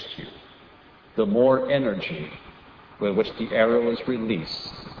against you, the more energy with which the arrow is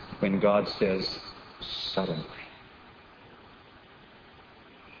released when God says, suddenly.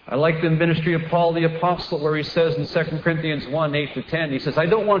 I like the ministry of Paul the Apostle where he says in 2 Corinthians 1, 8-10, he says, I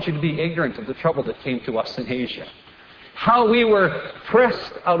don't want you to be ignorant of the trouble that came to us in Asia. How we were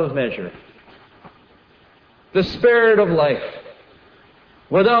pressed out of measure. The spirit of life,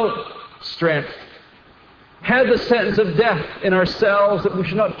 without strength, had the sentence of death in ourselves, that we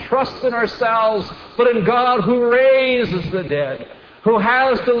should not trust in ourselves, but in God who raises the dead, who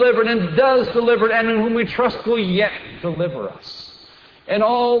has delivered and does deliver, and in whom we trust will yet deliver us. And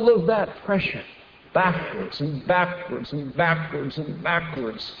all of that pressure, backwards and backwards and backwards and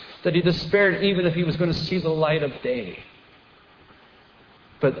backwards, that he despaired even if he was going to see the light of day.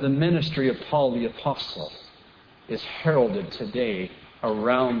 But the ministry of Paul the Apostle is heralded today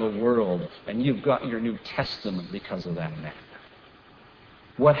around the world, and you've got your New Testament because of that man.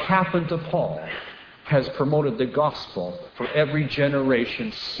 What happened to Paul has promoted the gospel for every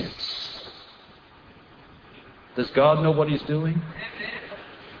generation since. Does God know what He's doing?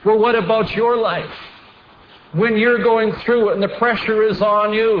 Well, what about your life? When you're going through it and the pressure is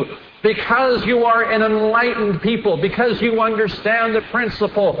on you, Because you are an enlightened people, because you understand the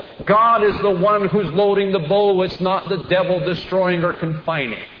principle, God is the one who's loading the bow, it's not the devil destroying or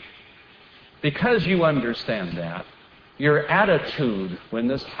confining. Because you understand that, your attitude when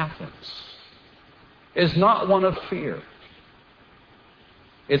this happens is not one of fear.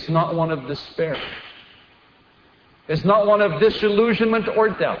 It's not one of despair. It's not one of disillusionment or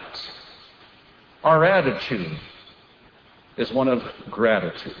doubt. Our attitude is one of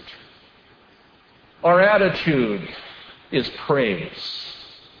gratitude. Our attitude is praise.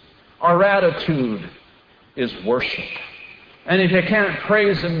 Our attitude is worship. And if you can't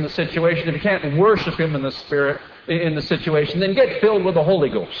praise Him in the situation, if you can't worship Him in the Spirit, in the situation, then get filled with the Holy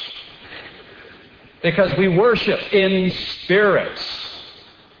Ghost. Because we worship in spirit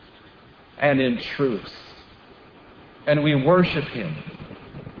and in truth. And we worship Him.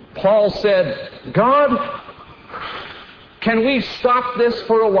 Paul said, God, can we stop this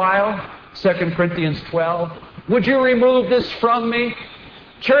for a while? 2 Corinthians 12. Would you remove this from me?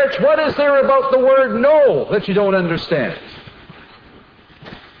 Church, what is there about the word no that you don't understand?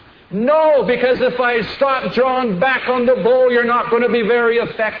 No, because if I stop drawing back on the bow, you're not going to be very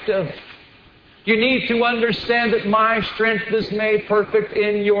effective. You need to understand that my strength is made perfect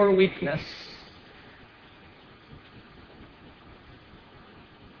in your weakness.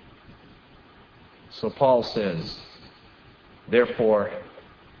 So Paul says, therefore,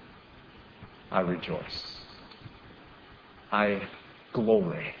 I rejoice. I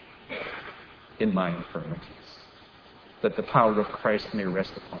glory in my infirmities, that the power of Christ may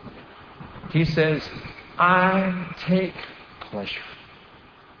rest upon me. He says, I take pleasure.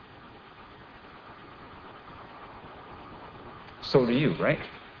 So do you, right?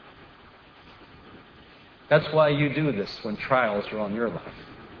 That's why you do this when trials are on your life.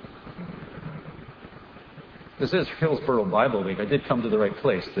 This is Hillsboro Bible Week. I did come to the right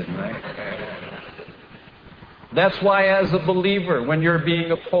place, didn't I? That's why as a believer, when you're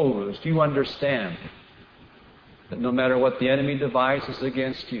being opposed, you understand that no matter what the enemy devises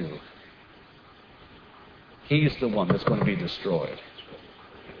against you, he's the one that's going to be destroyed.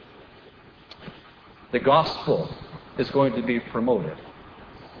 The gospel is going to be promoted.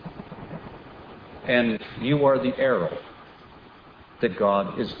 And you are the arrow that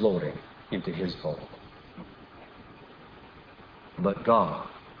God is loading into His bow. But God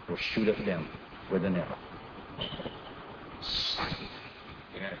will shoot at them with an arrow.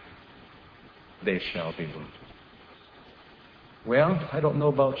 They shall be wounded. Well, I don't know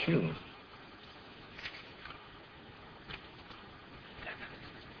about you.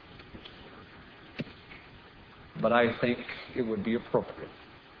 But I think it would be appropriate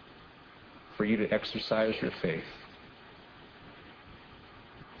for you to exercise your faith.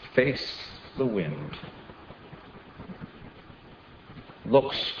 Face the wind.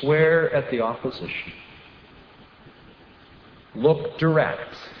 Look square at the opposition. Look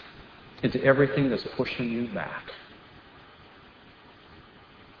direct into everything that's pushing you back.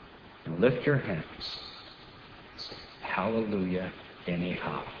 And lift your hands. Say, hallelujah,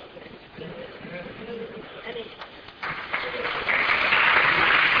 anyhow.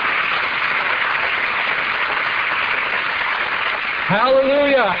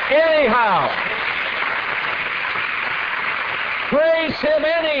 Hallelujah, anyhow. Praise Him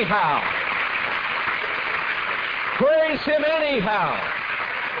anyhow. Praise Him anyhow.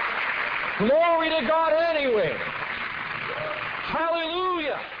 Glory to God anyway.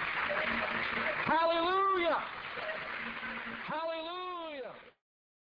 Hallelujah. Hallelujah. Hallelujah.